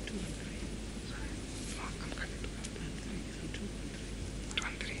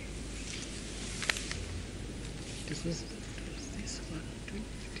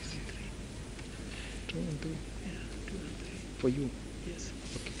 For you? Yes.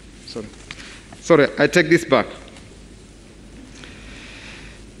 Okay. Sorry, I take this back.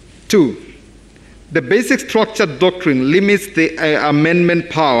 2. The basic structure doctrine limits the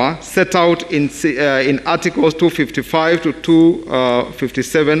amendment power set out in Articles 255 to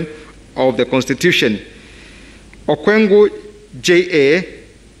 257 of the Constitution. Okwengu J.A.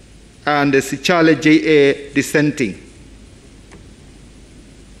 and Sichale J.A. dissenting.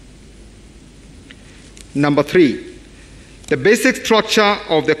 Number 3. The basic structure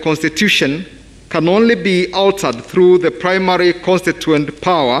of the Constitution can only be altered through the primary constituent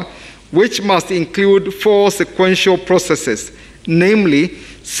power, which must include 4 sequential processes, namely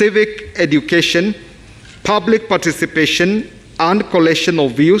civic education, public participation and collection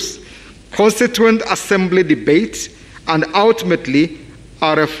of views, constituent assembly debate, and ultimately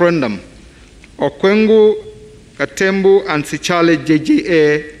a referendum. Okwengu Katembu and Sichale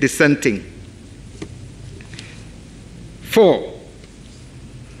JJA dissenting. 4.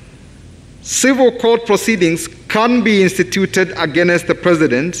 Civil court proceedings can be instituted against the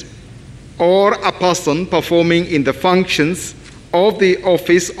President or a person performing in the functions of the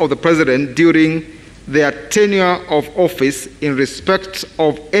office of the President during their tenure of office in respect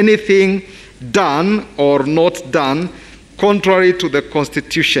of anything done or not done contrary to the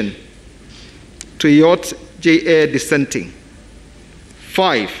Constitution. Tuyot J.A. dissenting.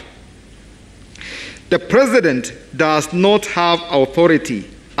 5. The President does not have authority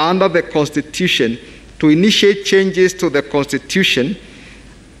under the Constitution to initiate changes to the Constitution,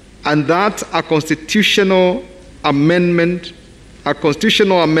 and that a constitutional amendment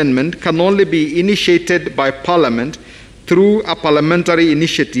can only be initiated by Parliament through a parliamentary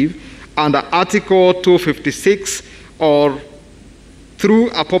initiative under Article 256 or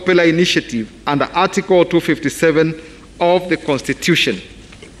through a popular initiative under Article 257 of the Constitution.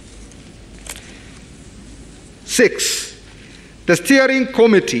 6. The Steering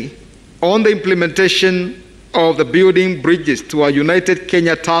Committee on the Implementation of the Building Bridges to a United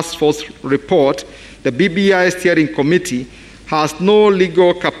Kenya Task Force report, the BBI Steering Committee has no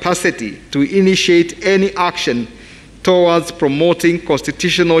legal capacity to initiate any action towards promoting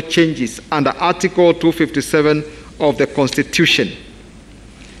constitutional changes under Article 257 of the Constitution.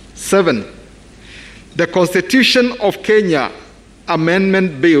 7. The Constitution of Kenya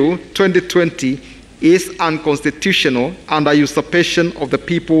Amendment Bill 2020 is unconstitutional and a usurpation of the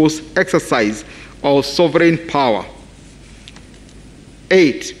people's exercise of sovereign power.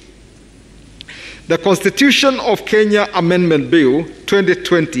 8. The Constitution of Kenya Amendment Bill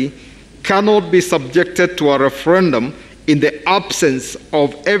 2020 cannot be subjected to a referendum in the absence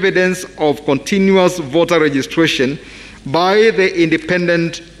of evidence of continuous voter registration by the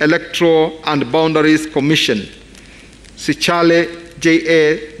Independent Electoral and Boundaries Commission. Sichale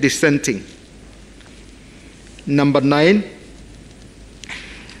J.A. dissenting. Number 9.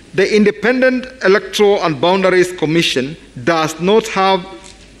 The Independent Electoral and Boundaries Commission does not have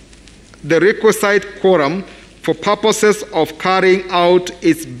the requisite quorum for purposes of carrying out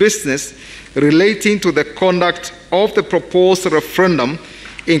its business relating to the conduct of the proposed referendum,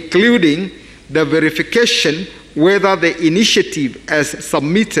 including the verification whether the initiative as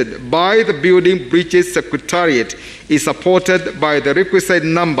submitted by the Building Bridges Secretariat is supported by the requisite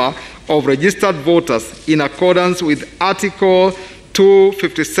number of registered voters in accordance with Article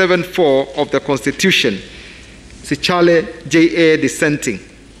 257(4) of the Constitution. Sichale J.A. dissenting.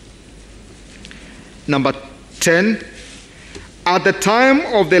 Number 10. At the time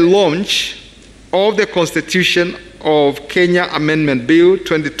of the launch of the Constitution of Kenya Amendment Bill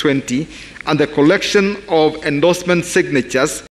 2020 and the collection of endorsement signatures